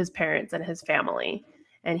kill his parents and his family.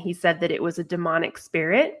 And he said that it was a demonic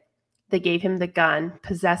spirit They gave him the gun,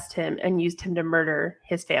 possessed him, and used him to murder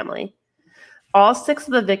his family. All 6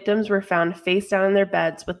 of the victims were found face down in their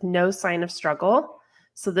beds with no sign of struggle.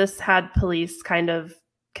 So this had police kind of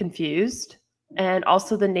confused. And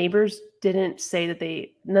also the neighbors didn't say that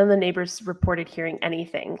none of the neighbors reported hearing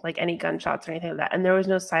anything, like any gunshots or anything like that. And there was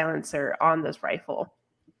no silencer on this rifle.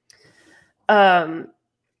 And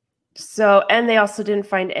they also didn't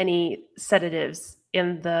find any sedatives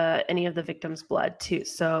in any of the victims' blood too.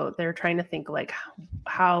 So they're trying to think like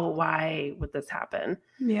why would this happen?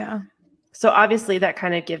 Yeah. So obviously that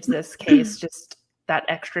kind of gives this case just that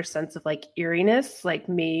extra sense of like eeriness, like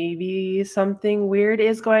maybe something weird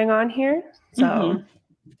is going on here. So,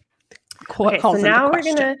 so now we're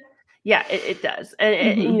gonna, it does,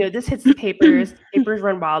 and this hits the papers. Papers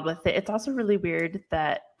run wild with it. It's also really weird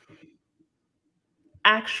that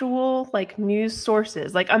actual like news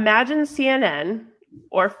sources, like imagine CNN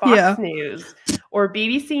or Fox News or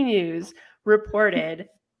BBC News reported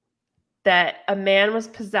that a man was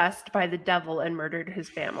possessed by the devil and murdered his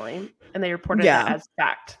family, and they reported that as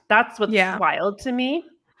fact. That's what's wild to me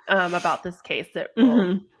about this case that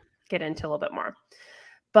we'll get into a little bit more.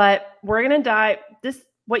 But we're gonna dive.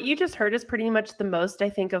 What you just heard is pretty much the most I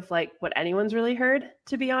think of like what anyone's really heard,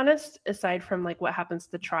 to be honest, aside from like what happens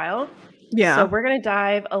to the trial. Yeah. So we're gonna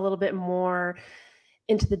dive a little bit more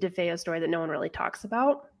into the DeFeo story that no one really talks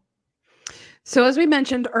about. So as we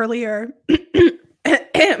mentioned earlier,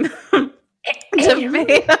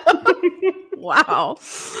 DeFeo. Wow.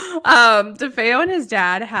 DeFeo and his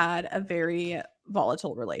dad had a very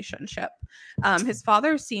volatile relationship. His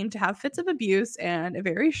father seemed to have fits of abuse and a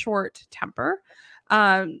very short temper.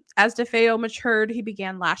 As DeFeo matured, he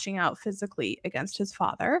began lashing out physically against his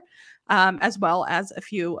father, as well as a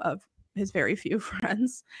few of his very few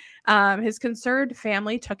friends. His concerned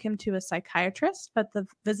family took him to a psychiatrist, but the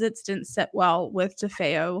visits didn't sit well with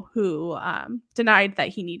DeFeo, who denied that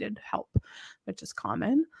he needed help, which is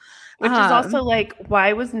common. Which is also like,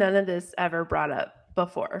 why was none of this ever brought up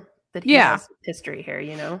before? That he has history here,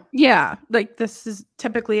 you know? Yeah, like this is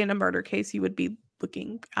typically in a murder case, you would be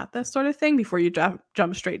looking at this sort of thing before you jump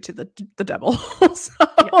straight to the devil. So,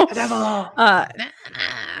 the devil. All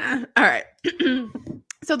right.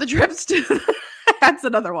 So the trips to that's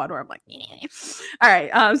another one where I'm like, all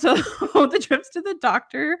right. So the trips to the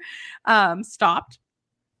doctor stopped.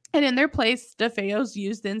 And in their place, DeFeo's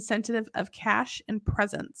used the incentive of cash and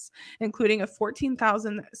presents, including a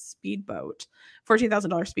 $14,000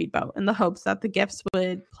 speedboat in the hopes that the gifts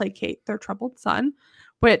would placate their troubled son,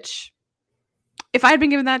 which if I had been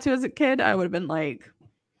given that to as a kid, I would have been like,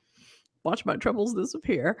 watch my troubles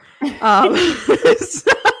disappear.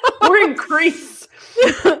 Or increase.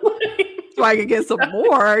 So I could get some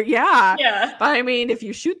more. Yeah. Yeah. But I mean, if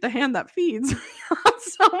you shoot the hand that feeds, not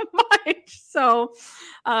so much. So,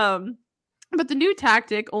 but the new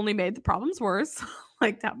tactic only made the problems worse.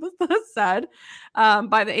 Like Tabitha said,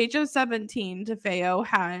 by the age of 17, DeFeo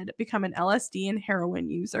had become an LSD and heroin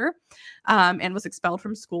user, and was expelled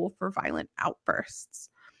from school for violent outbursts.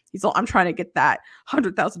 He's all, I'm trying to get that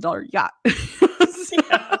 $100,000 yacht.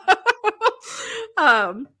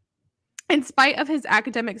 In spite of his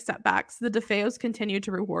academic setbacks, the DeFeos continued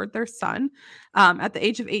to reward their son. At the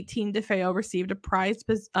age of 18, DeFeo received a prized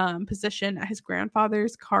position at his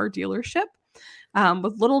grandfather's car dealership,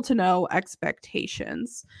 with little to no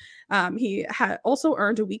expectations. He had also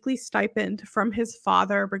earned a weekly stipend from his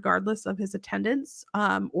father, regardless of his attendance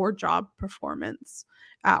or job performance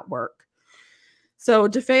at work. So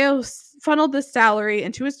DeFeo funneled this salary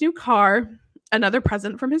into his new car, another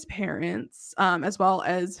present from his parents, as well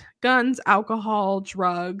as guns, alcohol,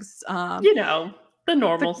 drugs. The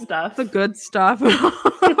normal stuff. The good stuff.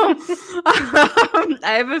 I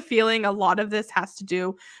have a feeling a lot of this has to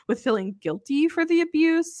do with feeling guilty for the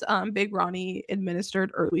abuse Big Ronnie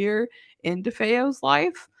administered earlier in DeFeo's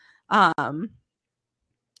life. And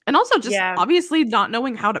also just obviously not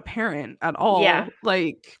knowing how to parent at all. Yeah.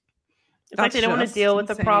 Like, it's like they don't want to deal with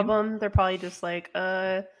the problem. They're probably just like,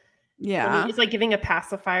 yeah. It's like giving a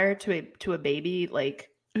pacifier to a baby, like,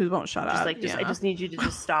 who won't shut up. Like, I just need you to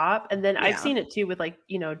just stop. And then I've seen it too with like,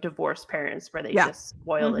 divorced parents where they just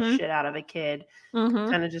spoil the shit out of a kid,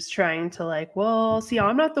 kind of just trying to like, well, see,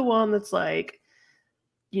 I'm not the one that's like,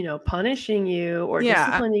 punishing you or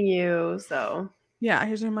disciplining you. So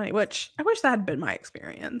here's your money, which I wish that had been my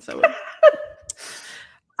experience. So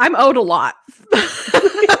I'm owed a lot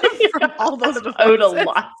from all those.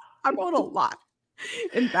 I'm owed a lot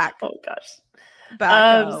in back. Oh gosh.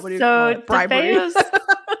 Back, so bribery. Oh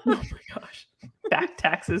my gosh, back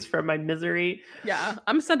taxes from my misery. Yeah,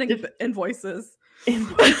 I'm sending invoices.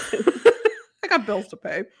 I got bills to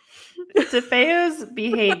pay. DeFeo's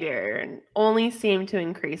behavior only seemed to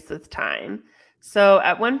increase with time. So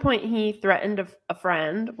at one point, he threatened a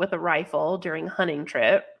friend with a rifle during a hunting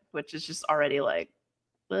trip, which is just already like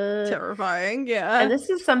terrifying. Yeah. And this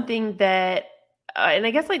is something that, and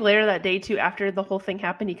I guess like later that day too, after the whole thing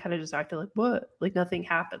happened, he kind of just acted like, what? Like nothing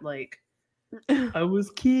happened. Like, I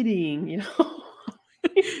was kidding, you know?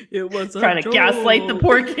 It was trying to gaslight the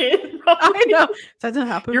poor kid. I know. That didn't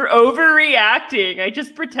happen. You're overreacting. I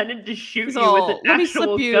just pretended to shoot you with an let me actual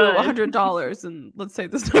slip you gun. $100 and let's say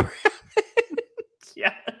this never happened.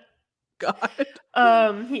 Yeah.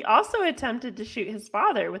 God. He also attempted to shoot his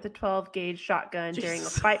father with a 12-gauge shotgun during a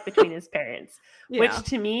fight between his parents, which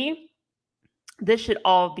to me, this should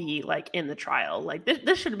all be like in the trial. Like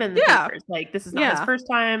this should have been the papers. Like this is not his first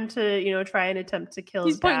time to, try and attempt to kill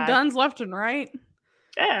his dad. He's pointing guns left and right.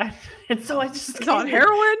 Yeah. And so I just it's on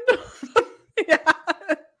heroin. Yeah.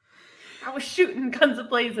 I was shooting guns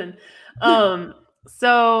a-blazing.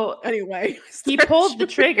 So anyway, he pulled the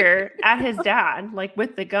trigger at his dad, like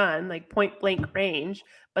with the gun, like point blank range,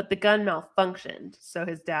 but the gun malfunctioned. So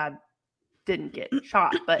his dad didn't get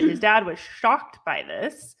shot, but his dad was shocked by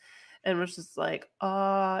this and was just like,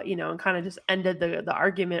 and kind of just ended the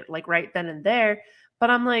argument like right then and there. But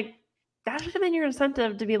I'm like, that should have been your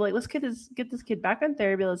incentive to be like, let's get this kid back on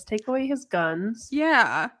therapy. Let's take away his guns.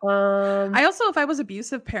 Yeah. I also, if I was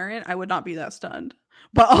abusive parent, I would not be that stunned.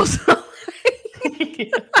 But also,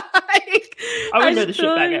 I would know the shit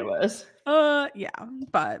that guy was. Yeah,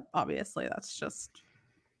 but obviously that's just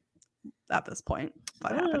at this point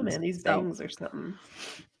what happens. Man, these bangs or something.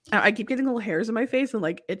 I keep getting little hairs in my face and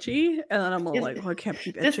like itchy, and then I'm like, I can't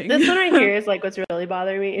keep itching. This one right here is like what's really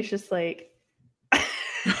bothering me. It's just like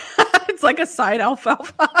it's like a side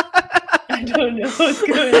alfalfa. I don't know what's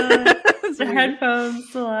going on. The headphones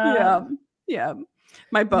still out. Yeah.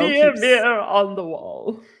 My bow mirror on the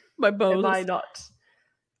wall. My bow. Am I not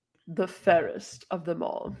the fairest of them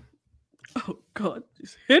all? Oh God,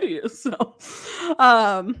 she's hideous. So,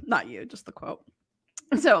 not you, just the quote.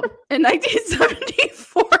 So, in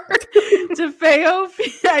 1974, DeFeo,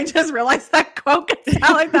 I just realized that quote could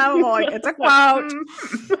sound like that. I'm like, it's a quote.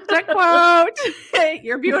 It's a quote.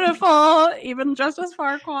 You're beautiful, even Justice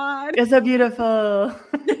Farquaad. You're so beautiful.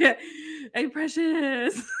 And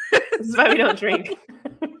precious. This is why we don't drink.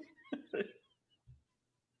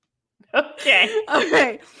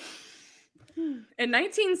 Okay. In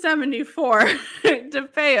 1974,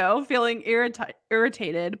 DeFeo, feeling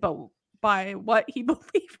irritated by what he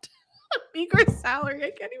believed a meager salary.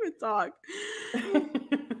 I can't even talk.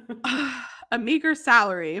 A meager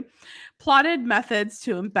salary, plotted methods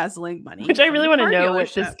to embezzling money. Which I really want to know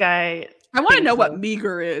what this guy. I want to know what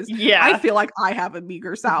meager is. Yeah. I feel like I have a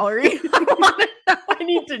meager salary. I want to know. I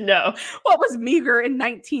need to know. What was meager in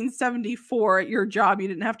 1974 at your job you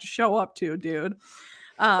didn't have to show up to, dude?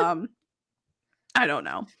 I don't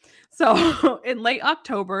know. So in late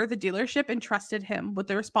October, the dealership entrusted him with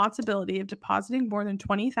the responsibility of depositing more than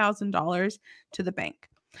 $20,000 to the bank.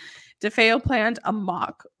 DeFeo planned a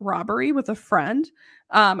mock robbery with a friend,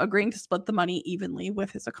 agreeing to split the money evenly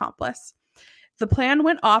with his accomplice. The plan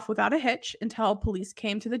went off without a hitch until police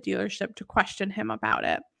came to the dealership to question him about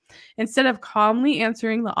it. Instead of calmly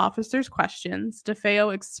answering the officer's questions,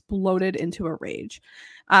 DeFeo exploded into a rage.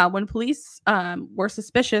 When police were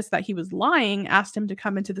suspicious that he was lying, asked him to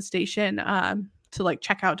come into the station to like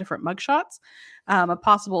check out different mugshots of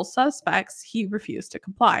possible suspects, he refused to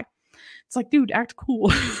comply. It's like, dude, act cool.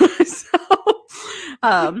 So,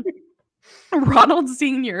 Ronald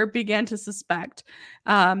Sr. began to suspect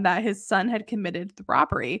that his son had committed the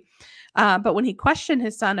robbery. But when he questioned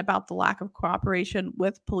his son about the lack of cooperation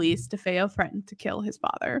with police, DeFeo threatened to kill his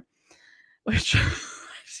father, which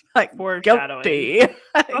like guilty.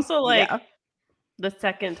 Also, like the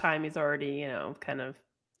second time he's already, kind of.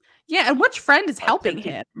 Yeah, and which friend is helping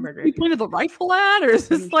him? He pointed the rifle at, or is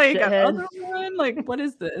this like another one? Like, what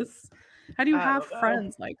is this? How do you have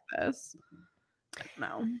friends like this?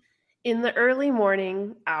 No. In the early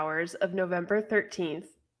morning hours of November 13th,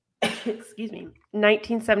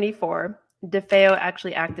 1974, DeFeo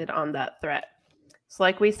actually acted on that threat. So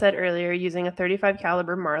like we said earlier, using a .35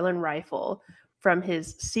 caliber Marlin rifle from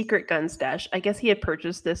his secret gun stash. I guess he had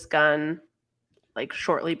purchased this gun like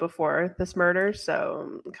shortly before this murder,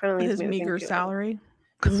 so kind of leaves his meager salary.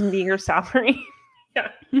 His meager salary. Yeah.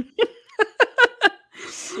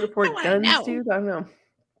 Report guns, dude. I don't know.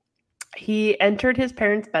 He entered his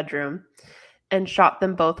parents' bedroom and shot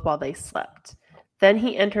them both while they slept. Then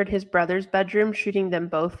he entered his brother's bedroom, shooting them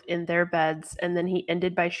both in their beds, and then he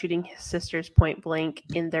ended by shooting his sisters point blank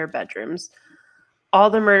in their bedrooms. All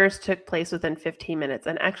the murders took place within 15 minutes.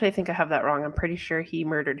 And actually, I think I have that wrong. I'm pretty sure he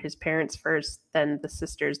murdered his parents first, then the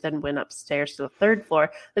sisters, then went upstairs to the 3rd floor.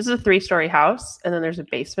 This is a 3-story house, and then there's a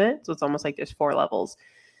basement. So it's almost like there's 4 levels.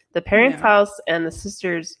 The parents' house and the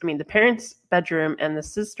sisters, the parents' bedroom and the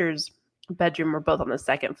sisters' bedroom were both on the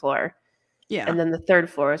 2nd floor. Yeah. And then the 3rd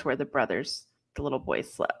floor is where the brothers, the little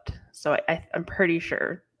boys, slept. So I'm pretty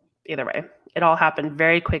sure, either way, it all happened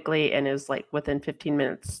very quickly, and it was like within 15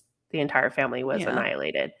 minutes, the entire family was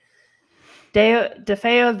annihilated.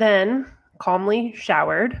 DeFeo then calmly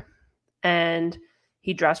showered, and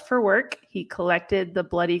he dressed for work. He collected the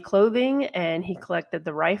bloody clothing, and he collected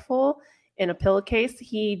the rifle in a pillowcase.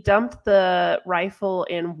 He dumped the rifle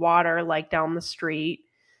in water like down the street,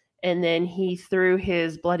 and then he threw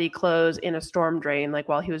his bloody clothes in a storm drain like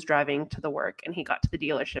while he was driving to the work, and he got to the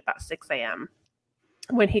dealership at 6 a.m.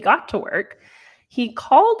 When he got to work, he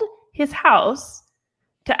called his house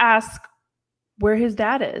to ask where his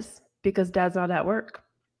dad is, because dad's not at work.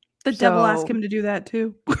 The devil asked him to do that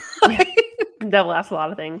too. The devil asked a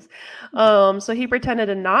lot of things. So he pretended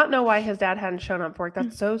to not know why his dad hadn't shown up for work.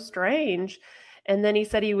 That's so strange. And then he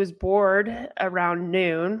said he was bored around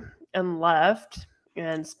noon and left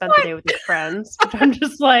and spent the day with his friends. Which I'm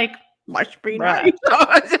just like, must be bruh.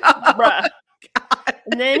 nice. Bruh.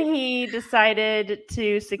 And then he decided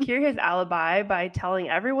to secure his alibi by telling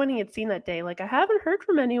everyone he had seen that day, like, I haven't heard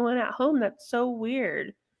from anyone at home. That's so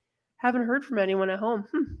weird. Haven't heard from anyone at home.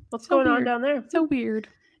 What's going on down there? So weird.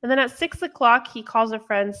 And then at 6 o'clock, he calls a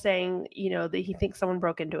friend saying, that he thinks someone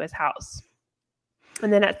broke into his house.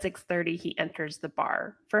 And then at 6:30, he enters the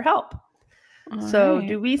bar for help. So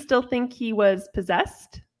do we still think he was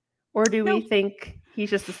possessed? Or do we think he's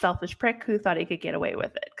just a selfish prick who thought he could get away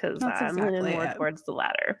with it? Because I'm leaning more towards the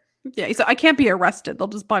latter. Yeah, so I can't be arrested. They'll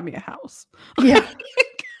just buy me a house. Yeah.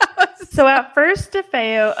 So at first,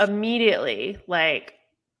 DeFeo immediately,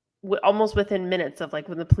 almost within minutes of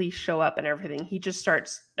when the police show up and everything, he just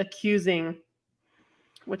starts accusing,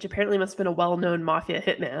 which apparently must have been a well-known mafia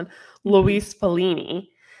hitman, Luis Fellini.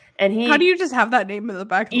 And how do you just have that name in the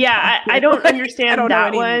back? I don't understand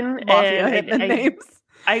that one. Mafia hitman names.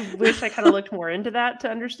 I wish I kind of looked more into that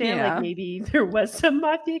to understand. Maybe there was some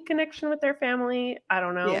mafia connection with their family. I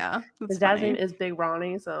don't know. Yeah, his dad's name is Big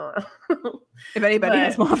Ronnie, so if anybody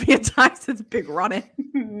has mafia ties, it's Big Ronnie.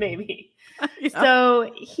 Maybe.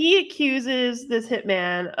 So he accuses this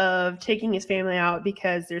hitman of taking his family out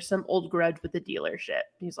because there's some old grudge with the dealership.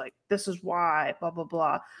 He's like, this is why, blah, blah,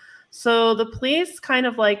 blah. So the police kind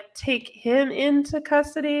of take him into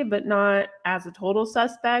custody, but not as a total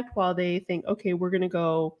suspect, while they think, okay, we're going to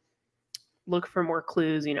go look for more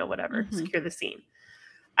clues, whatever, secure the scene.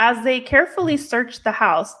 As they carefully search the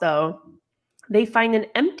house, though, they find an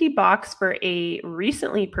empty box for a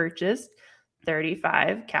recently purchased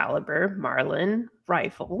 .35 caliber Marlin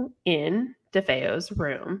rifle in DeFeo's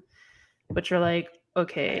room, which are like,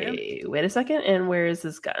 okay, wait a second, and where is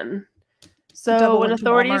this gun? So when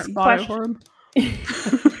authorities question,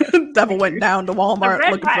 Devil went down to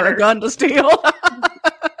Walmart looking for a gun to steal.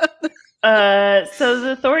 So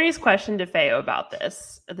the authorities questioned DeFeo about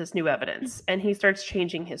this new evidence, and he starts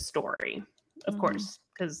changing his story, of course,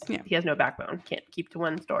 because he has no backbone, can't keep to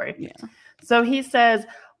one story. Yeah. So he says,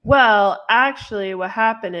 well, actually, what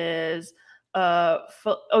happened is,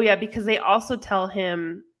 because they also tell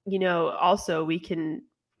him,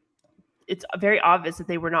 it's very obvious that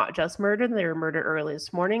they were not just murdered, they were murdered early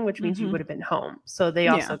this morning, which means you would have been home. So they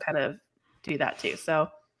also kind of do that too. So,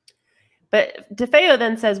 but DeFeo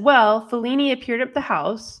then says, well, Fellini appeared at the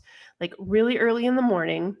house really early in the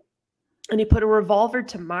morning, and he put a revolver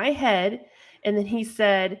to my head. And then he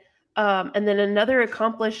said, and then another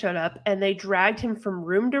accomplice showed up, and they dragged him from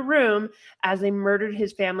room to room as they murdered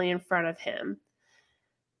his family in front of him.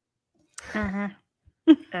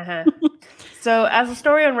 So as the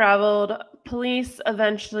story unraveled, police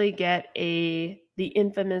eventually get the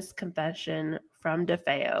infamous confession from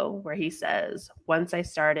DeFeo, where he says, once I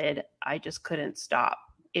started, I just couldn't stop.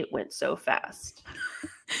 It went so fast.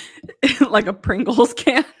 Like a Pringles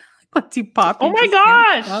can. Let's you pop. Oh my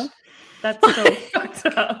gosh. That's so fucked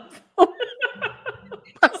up.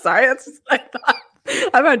 I'm sorry. That's just I thought.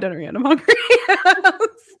 I've had dinner yet. I'm hungry.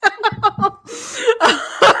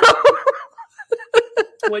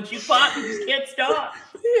 Once you pop, you just can't stop.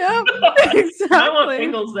 Yeah, exactly. I want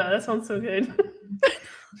Pringles though. That sounds so good.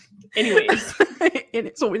 Anyways,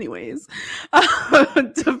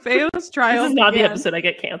 DeFeo's trial. This is not the episode I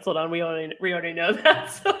get canceled on. We already know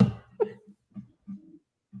that. So.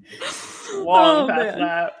 Long past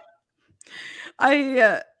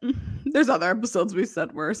that. There's other episodes we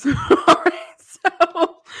said worse. All right,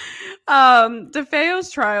 so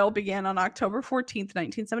DeFeo's trial began on October 14th,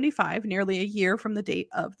 1975, nearly a year from the date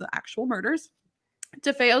of the actual murders.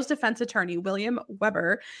 DeFeo's defense attorney, William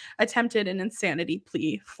Weber, attempted an insanity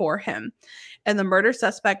plea for him, and the murder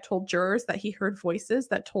suspect told jurors that he heard voices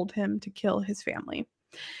that told him to kill his family.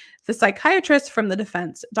 The psychiatrist from the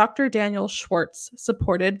defense, Dr. Daniel Schwartz,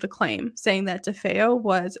 supported the claim, saying that DeFeo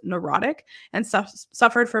was neurotic and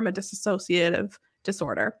suffered from a dissociative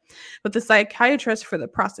disorder. But the psychiatrist for the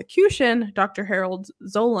prosecution, Dr. Harold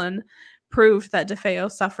Zolan, proved that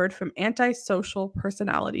DeFeo suffered from antisocial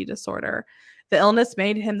personality disorder. The illness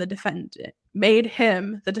made him the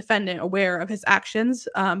defendant aware of his actions,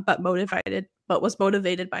 but was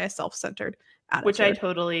motivated by a self-centered attitude. Which I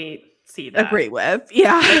totally see that. Agree with.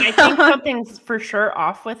 Yeah. Like, I think something's for sure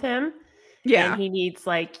off with him. Yeah. And he needs,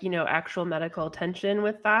 like, you know, actual medical attention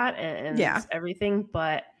with that and everything.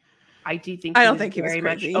 But I do think I don't think he was very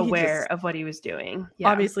much aware of what he was doing. Yeah.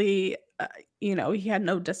 Obviously, you know, he had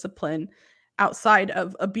no discipline outside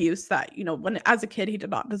of abuse that, you know, when as a kid he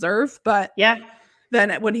did not deserve. But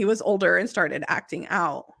then when he was older and started acting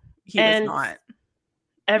out, he was not.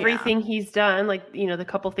 Everything he's done, like, you know, the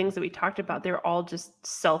couple things that we talked about, they're all just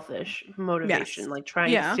selfish motivation, like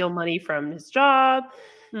trying to steal money from his job,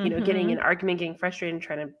 you know, getting in an argument, getting frustrated and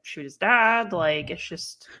trying to shoot his dad. Like, it's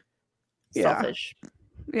just selfish.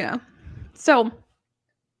 Yeah. So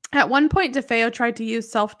at one point, DeFeo tried to use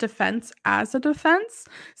self-defense as a defense,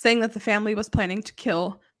 saying that the family was planning to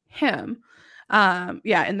kill him.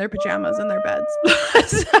 In their pajamas in their beds.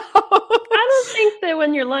 So, I don't think that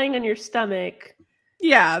when you're lying on your stomach,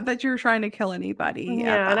 that you're trying to kill anybody.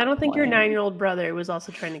 Yeah, and I don't think your 9-year-old brother was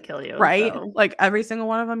also trying to kill you. Right? So. Like every single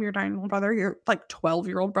one of them, your 9-year-old brother, your like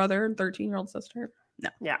 12-year-old brother, and 13-year-old sister. No.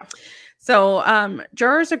 Yeah. So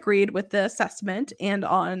jurors agreed with the assessment and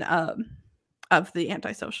on of the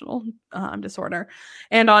antisocial disorder.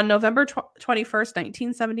 And on November 21st,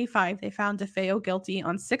 1975, they found DeFeo guilty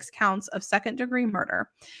on 6 counts of second-degree murder.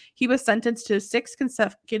 He was sentenced to 6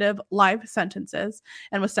 consecutive life sentences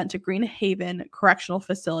and was sent to Green Haven Correctional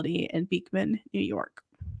Facility in Beekman, New York.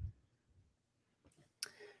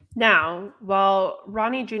 Now, while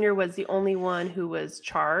Ronnie Jr. was the only one who was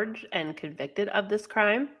charged and convicted of this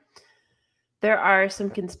crime, there are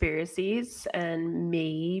some conspiracies and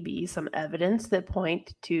maybe some evidence that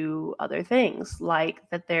point to other things, like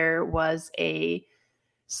that there was a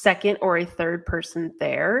second or a third person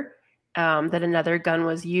there, that another gun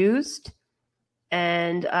was used.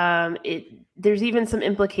 And there's even some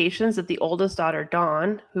implications that the oldest daughter,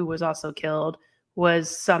 Dawn, who was also killed,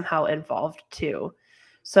 was somehow involved too.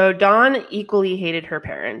 So Dawn equally hated her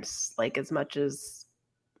parents, like as much as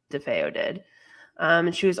DeFeo did.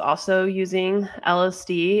 And she was also using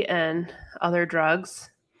LSD and other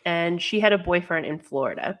drugs. And she had a boyfriend in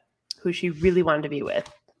Florida who she really wanted to be with.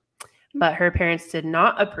 But her parents did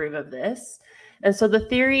not approve of this. And so the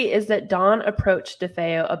theory is that Dawn approached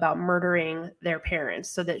DeFeo about murdering their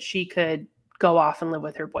parents so that she could go off and live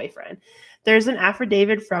with her boyfriend. There's an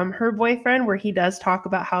affidavit from her boyfriend where he does talk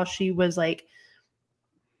about how she was like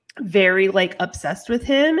very like obsessed with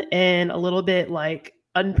him and a little bit like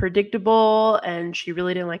unpredictable, and she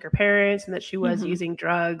really didn't like her parents, and that she was using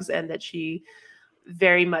drugs, and that she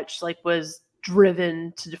very much like was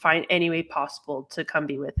driven to find any way possible to come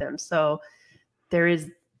be with him. So there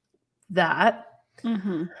is that.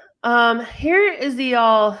 Here is the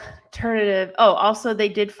alternative. Oh, also they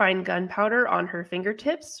did find gunpowder on her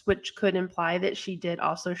fingertips, which could imply that she did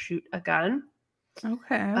also shoot a gun.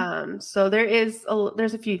 Okay. So there's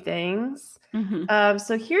a few things.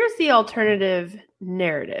 So here's the alternative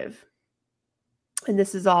narrative. And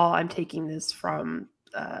this is all, I'm taking this from,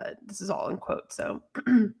 this is all in quotes. So,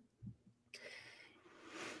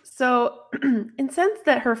 incensed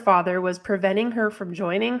that her father was preventing her from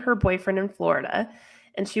joining her boyfriend in Florida,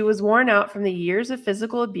 and she was worn out from the years of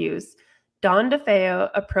physical abuse, Dawn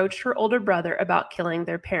DeFeo approached her older brother about killing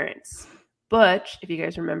their parents. Butch, if you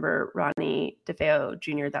guys remember Ronnie DeFeo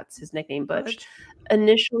Jr., that's his nickname, Butch,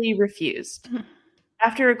 initially refused.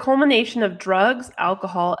 After a culmination of drugs,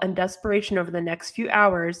 alcohol, and desperation over the next few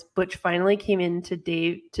hours, Butch finally came in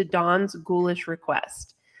to Dawn's ghoulish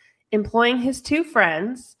request. Employing his 2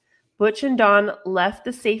 friends, Butch and Dawn left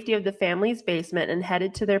the safety of the family's basement and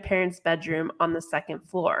headed to their parents' bedroom on the 2nd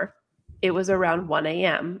floor. It was around 1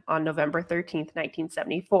 a.m. on November 13th,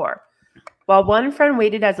 1974. While one friend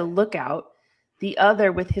waited as a lookout, the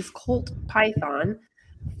other, with his Colt Python,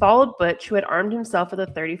 followed Butch, who had armed himself with a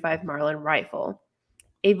 .35 Marlin rifle.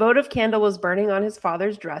 A votive candle was burning on his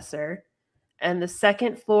father's dresser, and the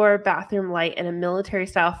 2nd floor bathroom light and a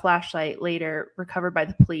military-style flashlight, later recovered by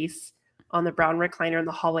the police, on the brown recliner in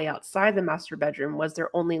the hallway outside the master bedroom was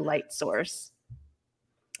their only light source.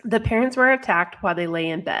 The parents were attacked while they lay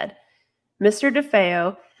in bed. Mr.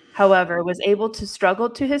 DeFeo, however, was able to struggle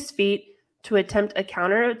to his feet to attempt a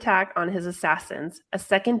counterattack on his assassins. A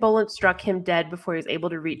second bullet struck him dead before he was able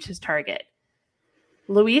to reach his target.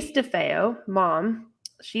 Louise DeFeo, mom,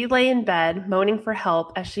 she lay in bed, moaning for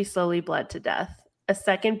help as she slowly bled to death. A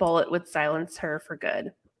second bullet would silence her for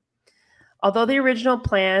good. Although the original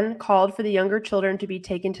plan called for the younger children to be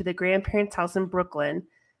taken to the grandparents' house in Brooklyn,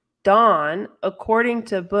 Dawn, according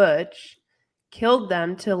to Butch, killed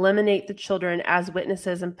them to eliminate the children as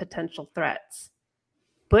witnesses and potential threats.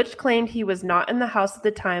 Butch claimed he was not in the house at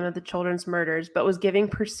the time of the children's murders, but was giving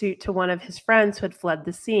pursuit to one of his friends who had fled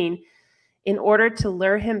the scene in order to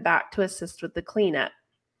lure him back to assist with the cleanup.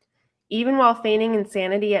 Even while feigning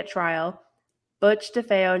insanity at trial, Butch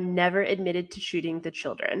DeFeo never admitted to shooting the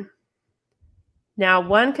children. Now,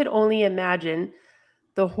 one could only imagine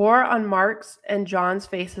the horror on Mark's and John's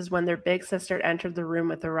faces when their big sister entered the room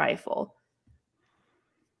with a rifle.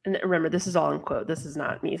 And remember, this is all in quote. This is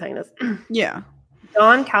not me saying this. Yeah.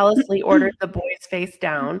 Dawn callously ordered the boys face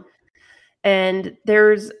down. And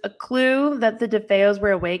there's a clue that the DeFeos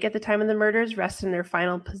were awake at the time of the murders rests in their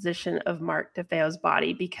final position of Mark DeFeo's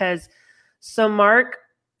body. Because so Mark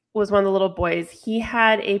was one of the little boys. He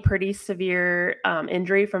had a pretty severe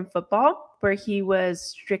injury from football where he was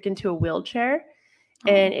stricken to a wheelchair.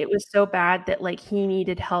 And it was so bad that like he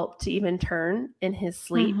needed help to even turn in his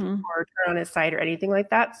sleep or turn on his side or anything like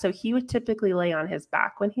that. So he would typically lay on his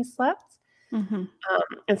back when he slept. And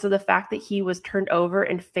so the fact that he was turned over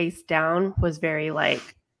and face down was very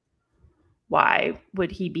like, why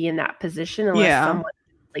would he be in that position unless someone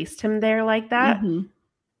placed him there like that?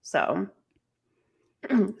 So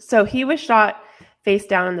he was shot face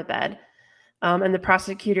down in the bed. And the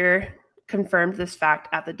prosecutor confirmed this fact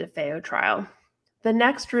at the DeFeo trial. The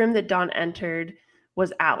next room that Dawn entered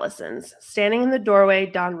was Allison's. Standing in the doorway,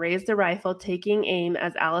 Dawn raised the rifle, taking aim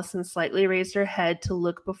as Allison slightly raised her head to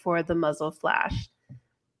look before the muzzle flashed.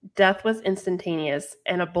 Death was instantaneous,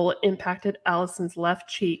 and a bullet impacted Allison's left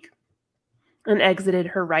cheek and exited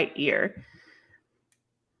her right ear.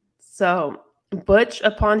 So, Butch,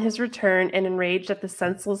 upon his return and enraged at the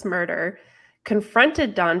senseless murder,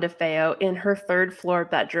 confronted Dawn DeFeo in her third-floor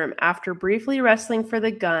bedroom. After briefly wrestling for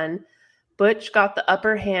the gun, Butch got the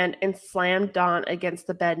upper hand and slammed Dawn against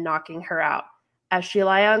the bed, knocking her out. As she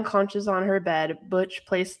lay unconscious on her bed, Butch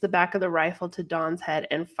placed the back of the rifle to Dawn's head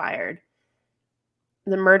and fired.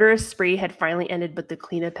 The murderous spree had finally ended, but the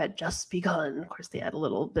cleanup had just begun. Of course, they had a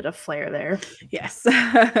little bit of flair there. Yes.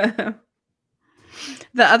 The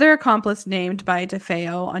other accomplice named by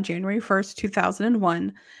DeFeo on January 1st,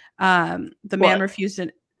 2001, the man refused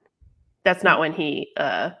it. That's not when he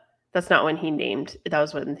named. That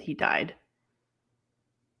was when he died.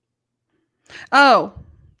 Oh,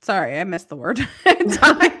 sorry, I missed the word. Died.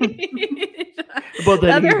 But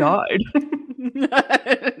then he died.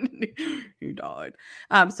 He died.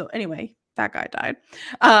 So anyway, that guy died.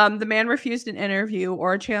 The man refused an interview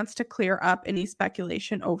or a chance to clear up any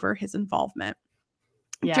speculation over his involvement.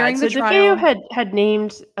 Yeah, during so the trial, DeFeo had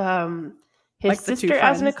named his like sister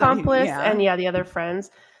as an accomplice, and the other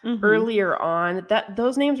friends earlier on. That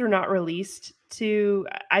those names were not released to.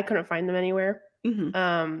 I couldn't find them anywhere.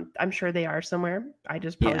 I'm sure they are somewhere. I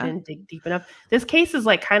just probably didn't dig deep enough. This case is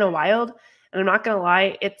like kind of wild, and I'm not gonna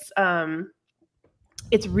lie, it's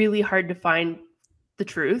really hard to find the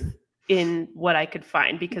truth in what I could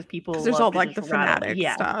find because there's all like the fanatic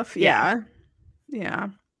stuff. Yeah.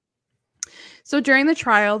 So during the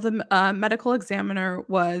trial, the medical examiner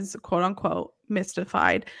was, quote unquote,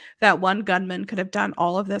 mystified that one gunman could have done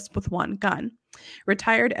all of this with one gun.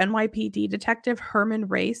 Retired NYPD detective Herman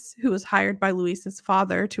Race, who was hired by Luis's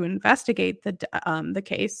father to investigate the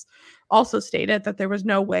case, also stated that there was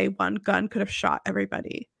no way one gun could have shot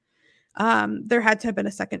everybody. There had to have been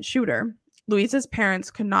a second shooter. Luis's parents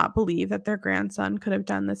could not believe that their grandson could have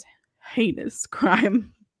done this heinous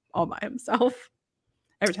crime all by himself.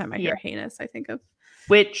 Every time I hear heinous, I think of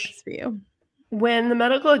which for you. When the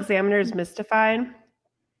medical examiner is mystified,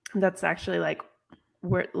 that's actually like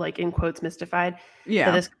we're like in quotes mystified.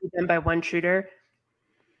 That this could be done by one shooter.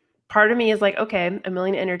 Part of me is like, okay, I'm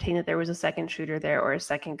willing to entertain that there was a second shooter there or a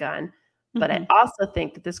second gun. But I also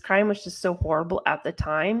think that this crime was just so horrible at the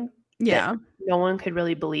time. That no one could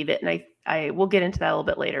really believe it. And I will get into that a little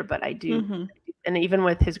bit later, but I do. And even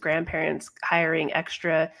with his grandparents hiring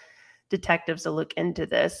extra detectives to look into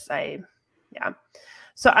this,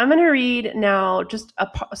 So I'm going to read now just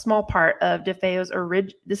a small part of DeFeo's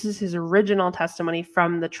this is his original testimony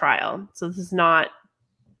from the trial. So this is not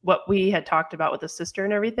what we had talked about with the sister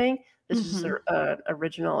and everything. This is an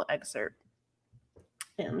original excerpt.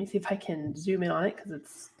 And let me see if I can zoom in on it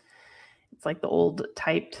because it's like the old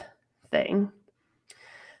typed thing.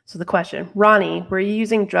 So the question, Ronnie, were you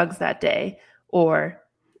using drugs that day?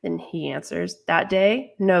 And he answers, that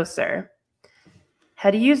day? No, sir.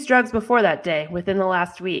 Had you used drugs before that day, within the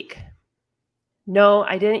last week? No,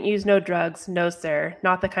 I didn't use no drugs. No, sir.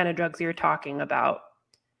 Not the kind of drugs you're talking about.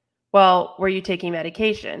 Well, were you taking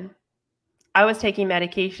medication? I was taking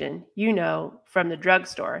medication, from the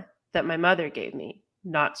drugstore that my mother gave me,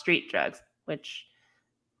 not street drugs, which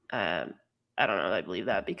I don't know. I believe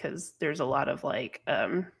that because there's a lot of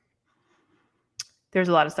there's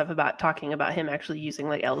a lot of stuff about talking about him actually using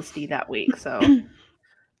like LSD that week. So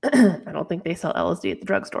I don't think they sell LSD at the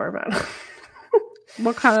drugstore, but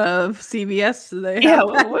what kind of CVS do they have? Yeah,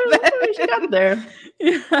 what you got there?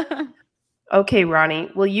 Yeah. Okay, Ronnie,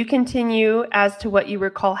 will you continue as to what you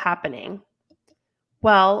recall happening?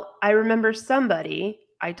 Well, I remember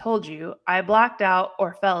I told you, I blacked out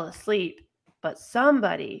or fell asleep, but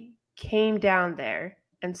somebody came down there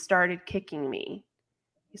and started kicking me.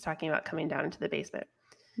 He's talking about coming down into the basement.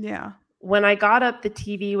 Yeah. When I got up, the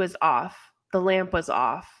TV was off. The lamp was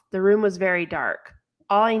off. The room was very dark.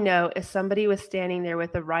 All I know is somebody was standing there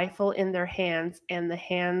with a rifle in their hands, and the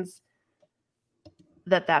hands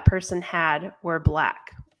that person had were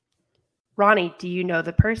black. Ronnie, do you know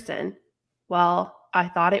the person? Well, I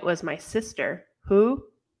thought it was my sister. Who?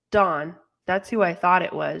 Dawn. That's who I thought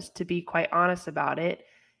it was, to be quite honest about it.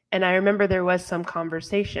 And I remember there was some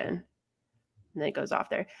conversation. And then it goes off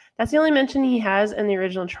there. That's the only mention he has in the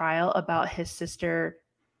original trial about his sister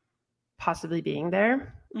possibly being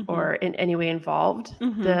there or in any way involved.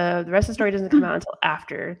 The rest of the story doesn't come out until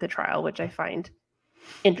after the trial, which I find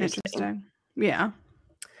interesting. Yeah.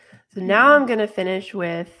 So now I'm going to finish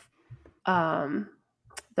with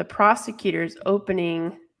the prosecutor's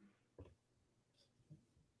opening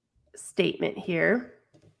statement here.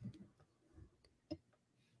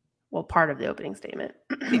 Well, part of the opening statement.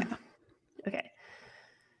 Yeah. Okay.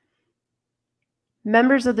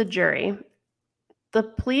 Members of the jury, the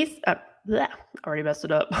police... already messed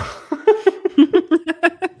it up.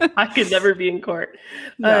 I could never be in court.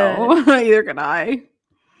 No, either can I.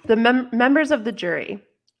 The members of the jury,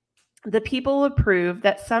 the people approve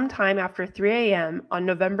that sometime after 3 a.m. on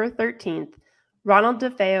November 13th, Ronald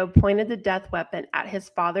DeFeo pointed the death weapon at his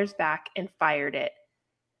father's back and fired it.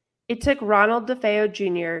 It took Ronald DeFeo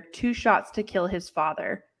Jr. 2 shots to kill his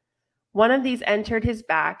father. One of these entered his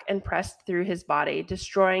back and pressed through his body,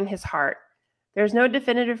 destroying his heart. There's no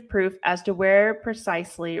definitive proof as to where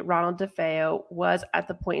precisely Ronald DeFeo was at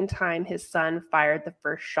the point in time his son fired the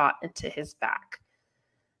first shot into his back.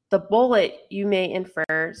 The bullet, you may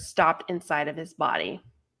infer, stopped inside of his body.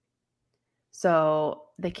 So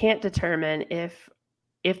they can't determine if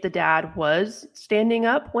the dad was standing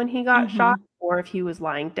up when he got shot or if he was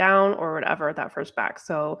lying down or whatever at that first back.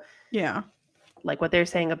 So yeah, like what they're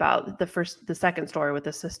saying about the second story with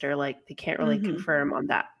the sister, like they can't really confirm on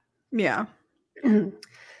that. Yeah.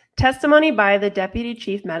 Testimony by the deputy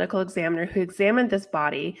chief medical examiner who examined this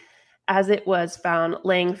body as it was found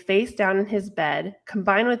laying face down in his bed,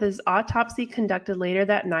 combined with his autopsy conducted later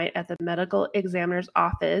that night at the medical examiner's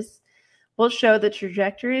office, will show the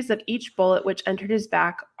trajectories of each bullet which entered his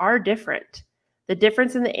back are different. The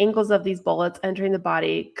difference in the angles of these bullets entering the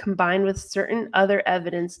body, combined with certain other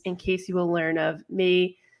evidence in case you will learn of,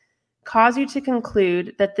 may cause you to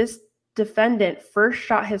conclude that this defendant first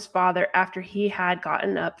shot his father after he had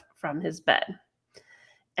gotten up from his bed.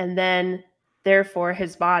 And then, therefore,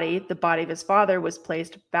 the body of his father, was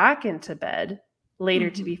placed back into bed, later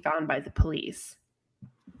to be found by the police.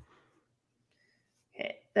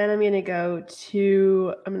 Okay, then I'm going to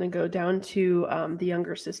go down to the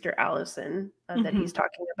younger sister, Allison, that he's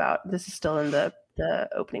talking about. This is still in the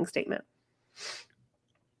opening statement.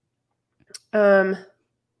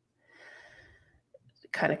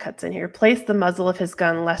 Kind of cuts in here. Place the muzzle of his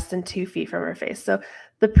gun less than 2 feet from her face. So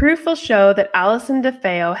the proof will show that Allison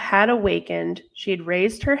DeFeo had awakened. She had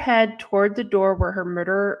raised her head toward the door where her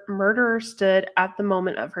murderer stood at the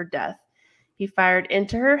moment of her death. He fired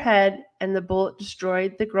into her head, and the bullet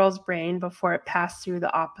destroyed the girl's brain before it passed through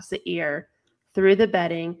the opposite ear, through the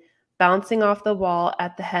bedding, bouncing off the wall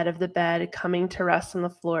at the head of the bed, coming to rest on the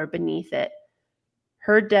floor beneath it.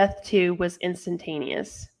 Her death, too, was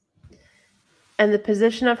instantaneous. And the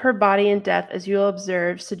position of her body in death, as you'll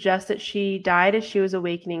observe, suggests that she died as she was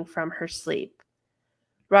awakening from her sleep.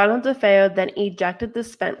 Ronald DeFeo then ejected the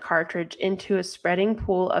spent cartridge into a spreading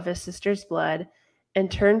pool of his sister's blood and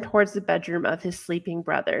turned towards the bedroom of his sleeping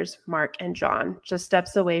brothers, Mark and John, just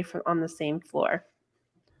steps away from on the same floor.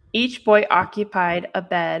 Each boy occupied a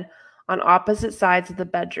bed on opposite sides of the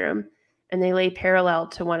bedroom, and they lay parallel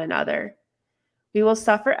to one another. We will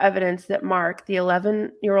suffer evidence that Mark, the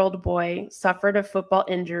 11-year-old boy, suffered a football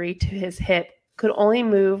injury to his hip, could only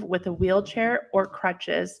move with a wheelchair or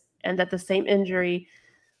crutches, and that the same injury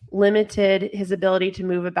limited his ability to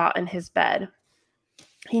move about in his bed.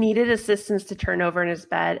 He needed assistance to turn over in his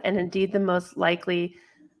bed, and indeed the most likely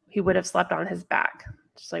he would have slept on his back,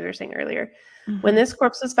 just like we were saying earlier. When this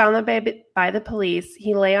corpse was found by the police,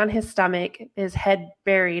 he lay on his stomach, his head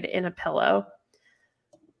buried in a pillow.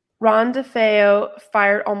 Ron DeFeo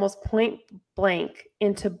fired almost point blank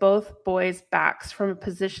into both boys' backs from a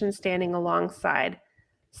position standing alongside,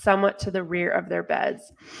 somewhat to the rear of their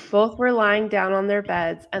beds. Both were lying down on their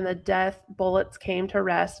beds, and the death bullets came to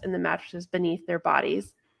rest in the mattresses beneath their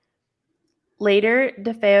bodies. Later,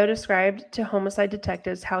 DeFeo described to homicide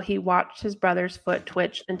detectives how he watched his brother's foot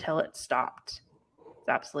twitch until it stopped. It's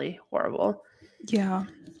absolutely horrible. Yeah.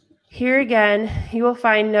 Here again, you will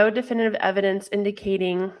find no definitive evidence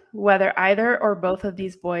indicating whether either or both of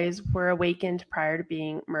these boys were awakened prior to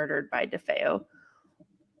being murdered by DeFeo.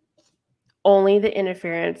 Only the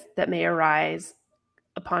interference that may arise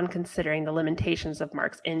upon considering the limitations of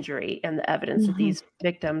Mark's injury and the evidence that these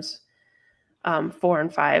victims, 4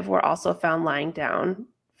 and 5, were also found lying down,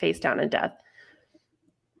 face down in death.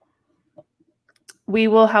 We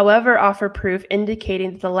will, however, offer proof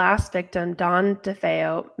indicating that the last victim, Dawn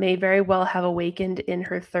DeFeo, may very well have awakened in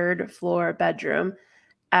her third-floor bedroom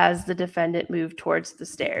as the defendant moved towards the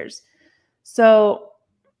stairs. So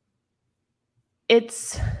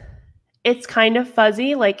it's kind of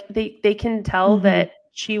fuzzy. Like they can tell that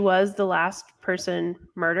she was the last person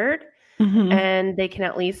murdered, and they can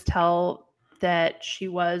at least tell that she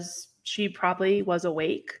probably was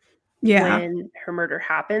awake when her murder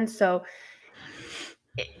happened. So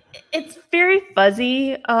it's very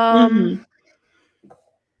fuzzy. I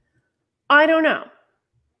don't know.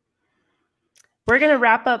 We're going to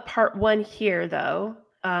wrap up part 1 here, though.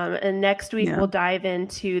 And next week, we'll dive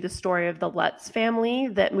into the story of the Lutz family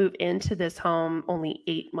that moved into this home only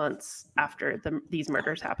 8 months after these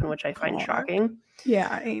murders happened, which I find shocking.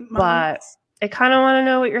 Yeah, 8 months. But I kind of want to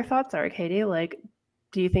know what your thoughts are, Katie. Like,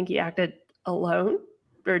 do you think he acted alone?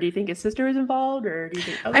 Or do you think his sister was involved? Or do you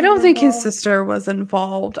think I don't think his sister was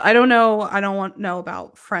involved. I don't know. I don't want to know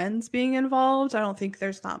about friends being involved. I don't think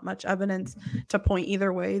there's not much evidence to point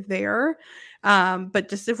either way there. But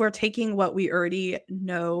just if we're taking what we already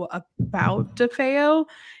know about DeFeo,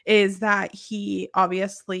 is that he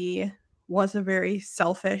obviously was a very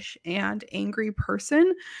selfish and angry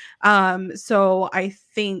person. So I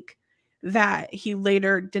think that he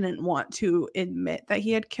later didn't want to admit that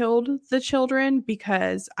he had killed the children,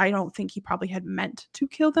 because I don't think he probably had meant to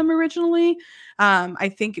kill them originally.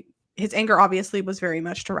 I think his anger obviously was very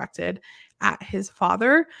much directed at his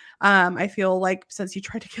father. I feel like since he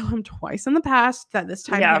tried to kill him twice in the past, that this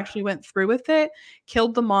time he actually went through with it,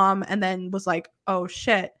 killed the mom, and then was like, oh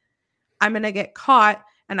shit, I'm going to get caught.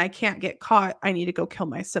 And I can't get caught. I need to go kill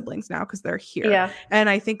my siblings now because they're here. Yeah. And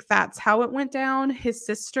I think that's how it went down. His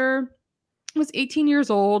sister was 18 years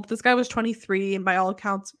old. This guy was 23 and by all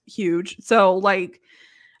accounts huge. So like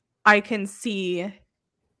I can see,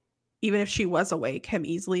 even if she was awake, him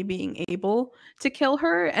easily being able to kill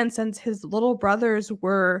her. And since his little brothers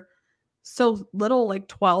were so little, like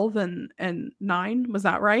 12 and 9, was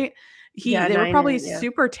that right? They were probably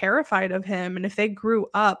super terrified of him. And if they grew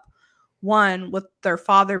up, one, with their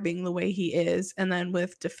father being the way he is, and then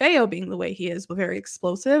with DeFeo being the way he is, very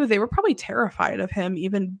explosive, they were probably terrified of him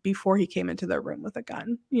even before he came into their room with a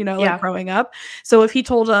gun, like growing up. So if he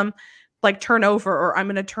told them, like, turn over or I'm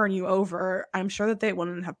going to turn you over, I'm sure that they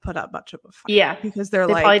wouldn't have put up much of a fight. Yeah. Because they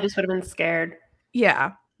like, probably just would have been scared.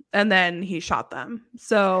 Yeah. And then he shot them.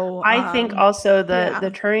 So I think also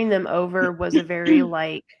the turning them over was a very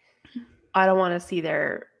like, I don't want to see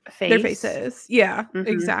their faces. Yeah,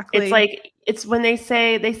 exactly. It's like, it's when they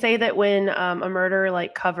say that when a murderer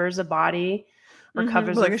like covers a body or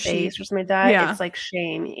covers like a face or something like that, it's like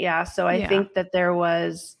shame. Yeah. So I think that there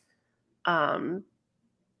was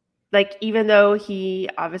like, even though he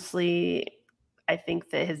obviously, I think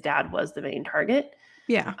that his dad was the main target.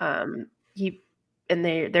 Yeah.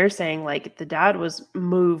 They're saying like the dad was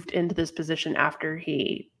moved into this position after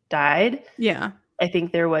he died. Yeah. I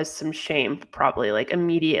think there was some shame, probably like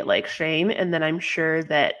immediate like shame. And then I'm sure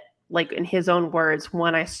that, like, in his own words,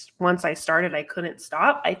 once I started, I couldn't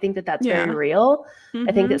stop. I think that that's very real.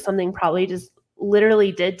 I think that something probably just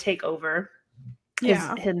literally did take over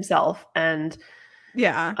himself. And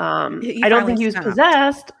I don't think he was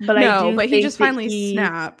possessed, but I do think he just finally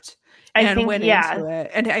snapped and went into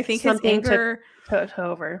it. And I think his anger took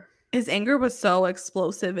over. His anger was so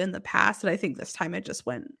explosive in the past that I think this time it just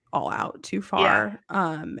went all out too far.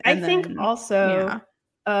 I think also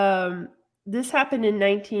this happened in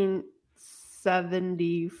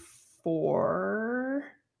 1974.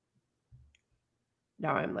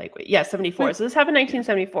 Now I'm like, wait, yeah, 74. So this happened in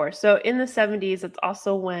 1974. So in the 70s, it's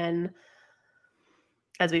also when,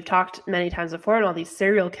 as we've talked many times before, and all these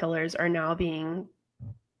serial killers are now being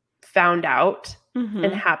found out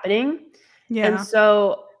and happening. Yeah. And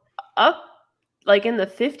so up like in the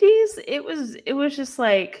 50s, it was just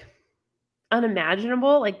like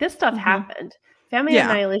unimaginable. Like this stuff happened. Family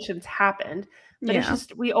annihilations happened. But it's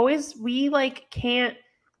just we like can't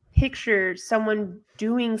picture someone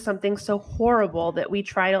doing something so horrible that we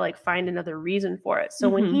try to like find another reason for it. So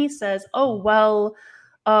when he says, "Oh, well,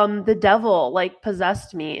 the devil like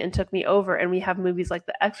possessed me and took me over," and we have movies like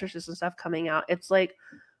The Exorcist and stuff coming out, it's like,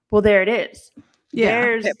 well, there it is.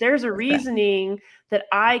 Yeah, there's a reasoning that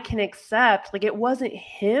I can accept. Like it wasn't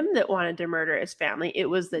him that wanted to murder his family. It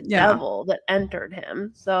was the devil that entered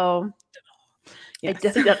him. So the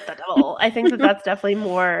devil. I think that's definitely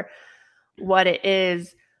more what it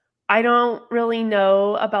is. I don't really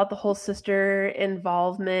know about the whole sister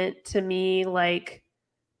involvement. To me, like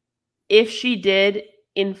if she did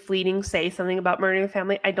in fleeting say something about murdering the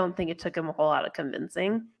family, I don't think it took him a whole lot of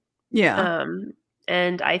convincing. Yeah.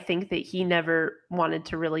 And I think that he never wanted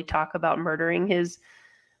to really talk about murdering his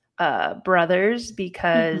brothers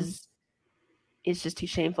because it's just too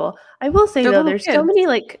shameful. I will say, though, there's so many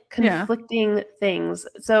like conflicting things.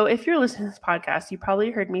 So if you're listening to this podcast, you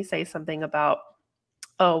probably heard me say something about,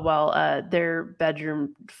 their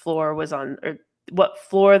bedroom floor was on, or what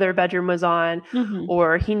floor their bedroom was on,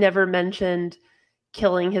 or he never mentioned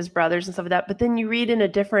killing his brothers and stuff like that. But then you read in a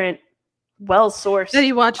different well-sourced that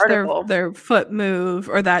he watched article, their foot move,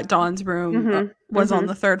 or that Dawn's room was on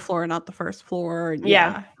the third floor, not the first floor.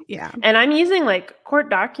 Yeah. And I'm using like court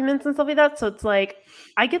documents and stuff like that. So it's like,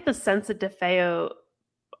 I get the sense that DeFeo,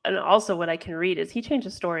 and also what I can read is he changed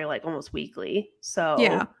his story like almost weekly. So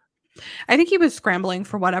yeah, I think he was scrambling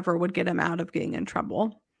for whatever would get him out of getting in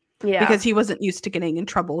trouble. Yeah. Because he wasn't used to getting in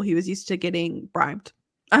trouble. He was used to getting bribed.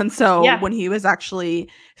 And so when he was actually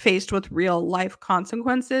faced with real life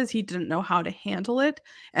consequences, he didn't know how to handle it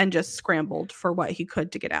and just scrambled for what he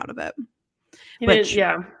could to get out of it. Which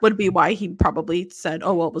would be why he probably said,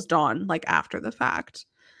 "Oh, well, it was Dawn," like after the fact.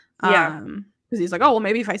 Because he's like, "Oh, well,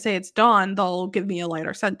 maybe if I say it's Dawn, they'll give me a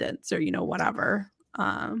lighter sentence, or whatever."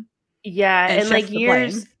 And like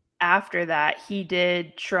years after that, he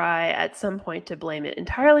did try at some point to blame it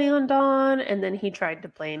entirely on Dawn, and then he tried to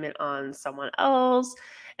blame it on someone else.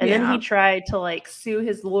 And then he tried to like sue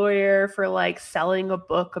his lawyer for like selling a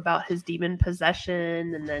book about his demon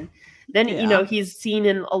possession. And then he's seen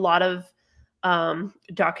in a lot of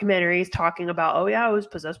documentaries talking about, I was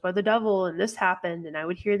possessed by the devil and this happened and I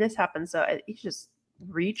would hear this happen. So he's just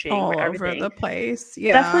reaching all for over the place.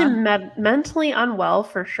 Yeah, definitely mentally unwell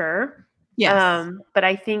for sure. Yes. But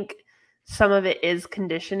I think some of it is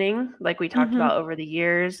conditioning, like we talked about over the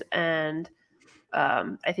years. And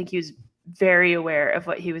I think he was very aware of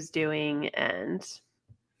what he was doing and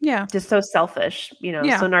just so selfish, so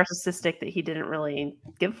narcissistic that he didn't really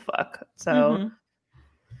give a fuck. So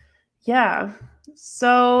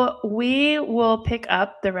so we will pick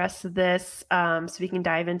up the rest of this so we can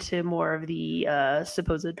dive into more of the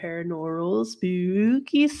supposed paranormal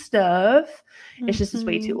spooky stuff. It's just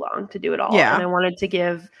way too long to do it all. And I wanted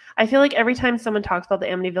to I feel like every time someone talks about the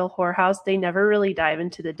Amityville Horror House, they never really dive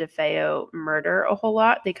into the DeFeo murder a whole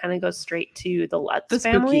lot. They kind of go straight to the Lutz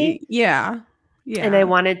family. Yeah. And I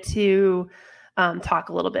wanted to talk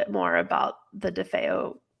a little bit more about the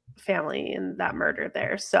DeFeo family and that murder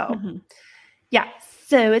there. So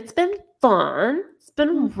so it's been fun. It's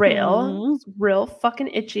been real. It's real fucking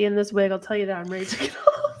itchy in this wig. I'll tell you that. I'm ready to get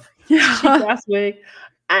off. Cheap ass wig.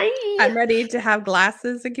 I'm ready to have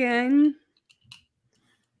glasses again.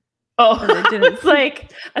 Oh, it's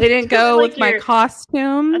like they didn't go with my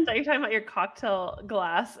costume. I thought you were talking about your cocktail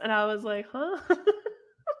glass, and I was like, huh?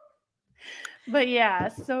 But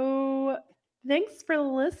so thanks for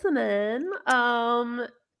listening. And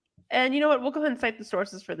you know what? We'll go ahead and cite the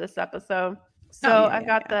sources for this episode. So I've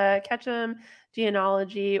got the Ketchum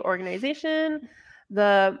Genealogy Organization,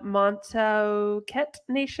 the Montaukett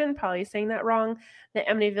Nation, probably saying that wrong, the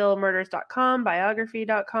AmityvilleMurders.com,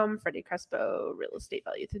 biography.com, Freddie Crespo, real estate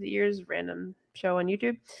value through the years, random show on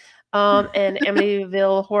YouTube, and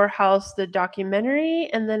Amityville Horror House, the documentary.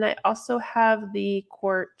 And then I also have the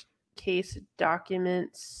court case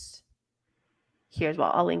documents here as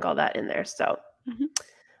well. I'll link all that in there. So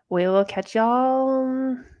we will catch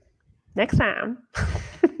y'all next time.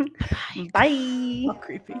 Bye. All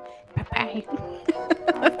creepy. Bye.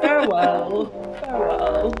 Farewell.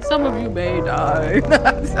 Farewell. Some of you may die.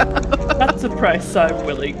 That's a price I'm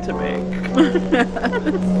willing to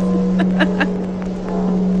make.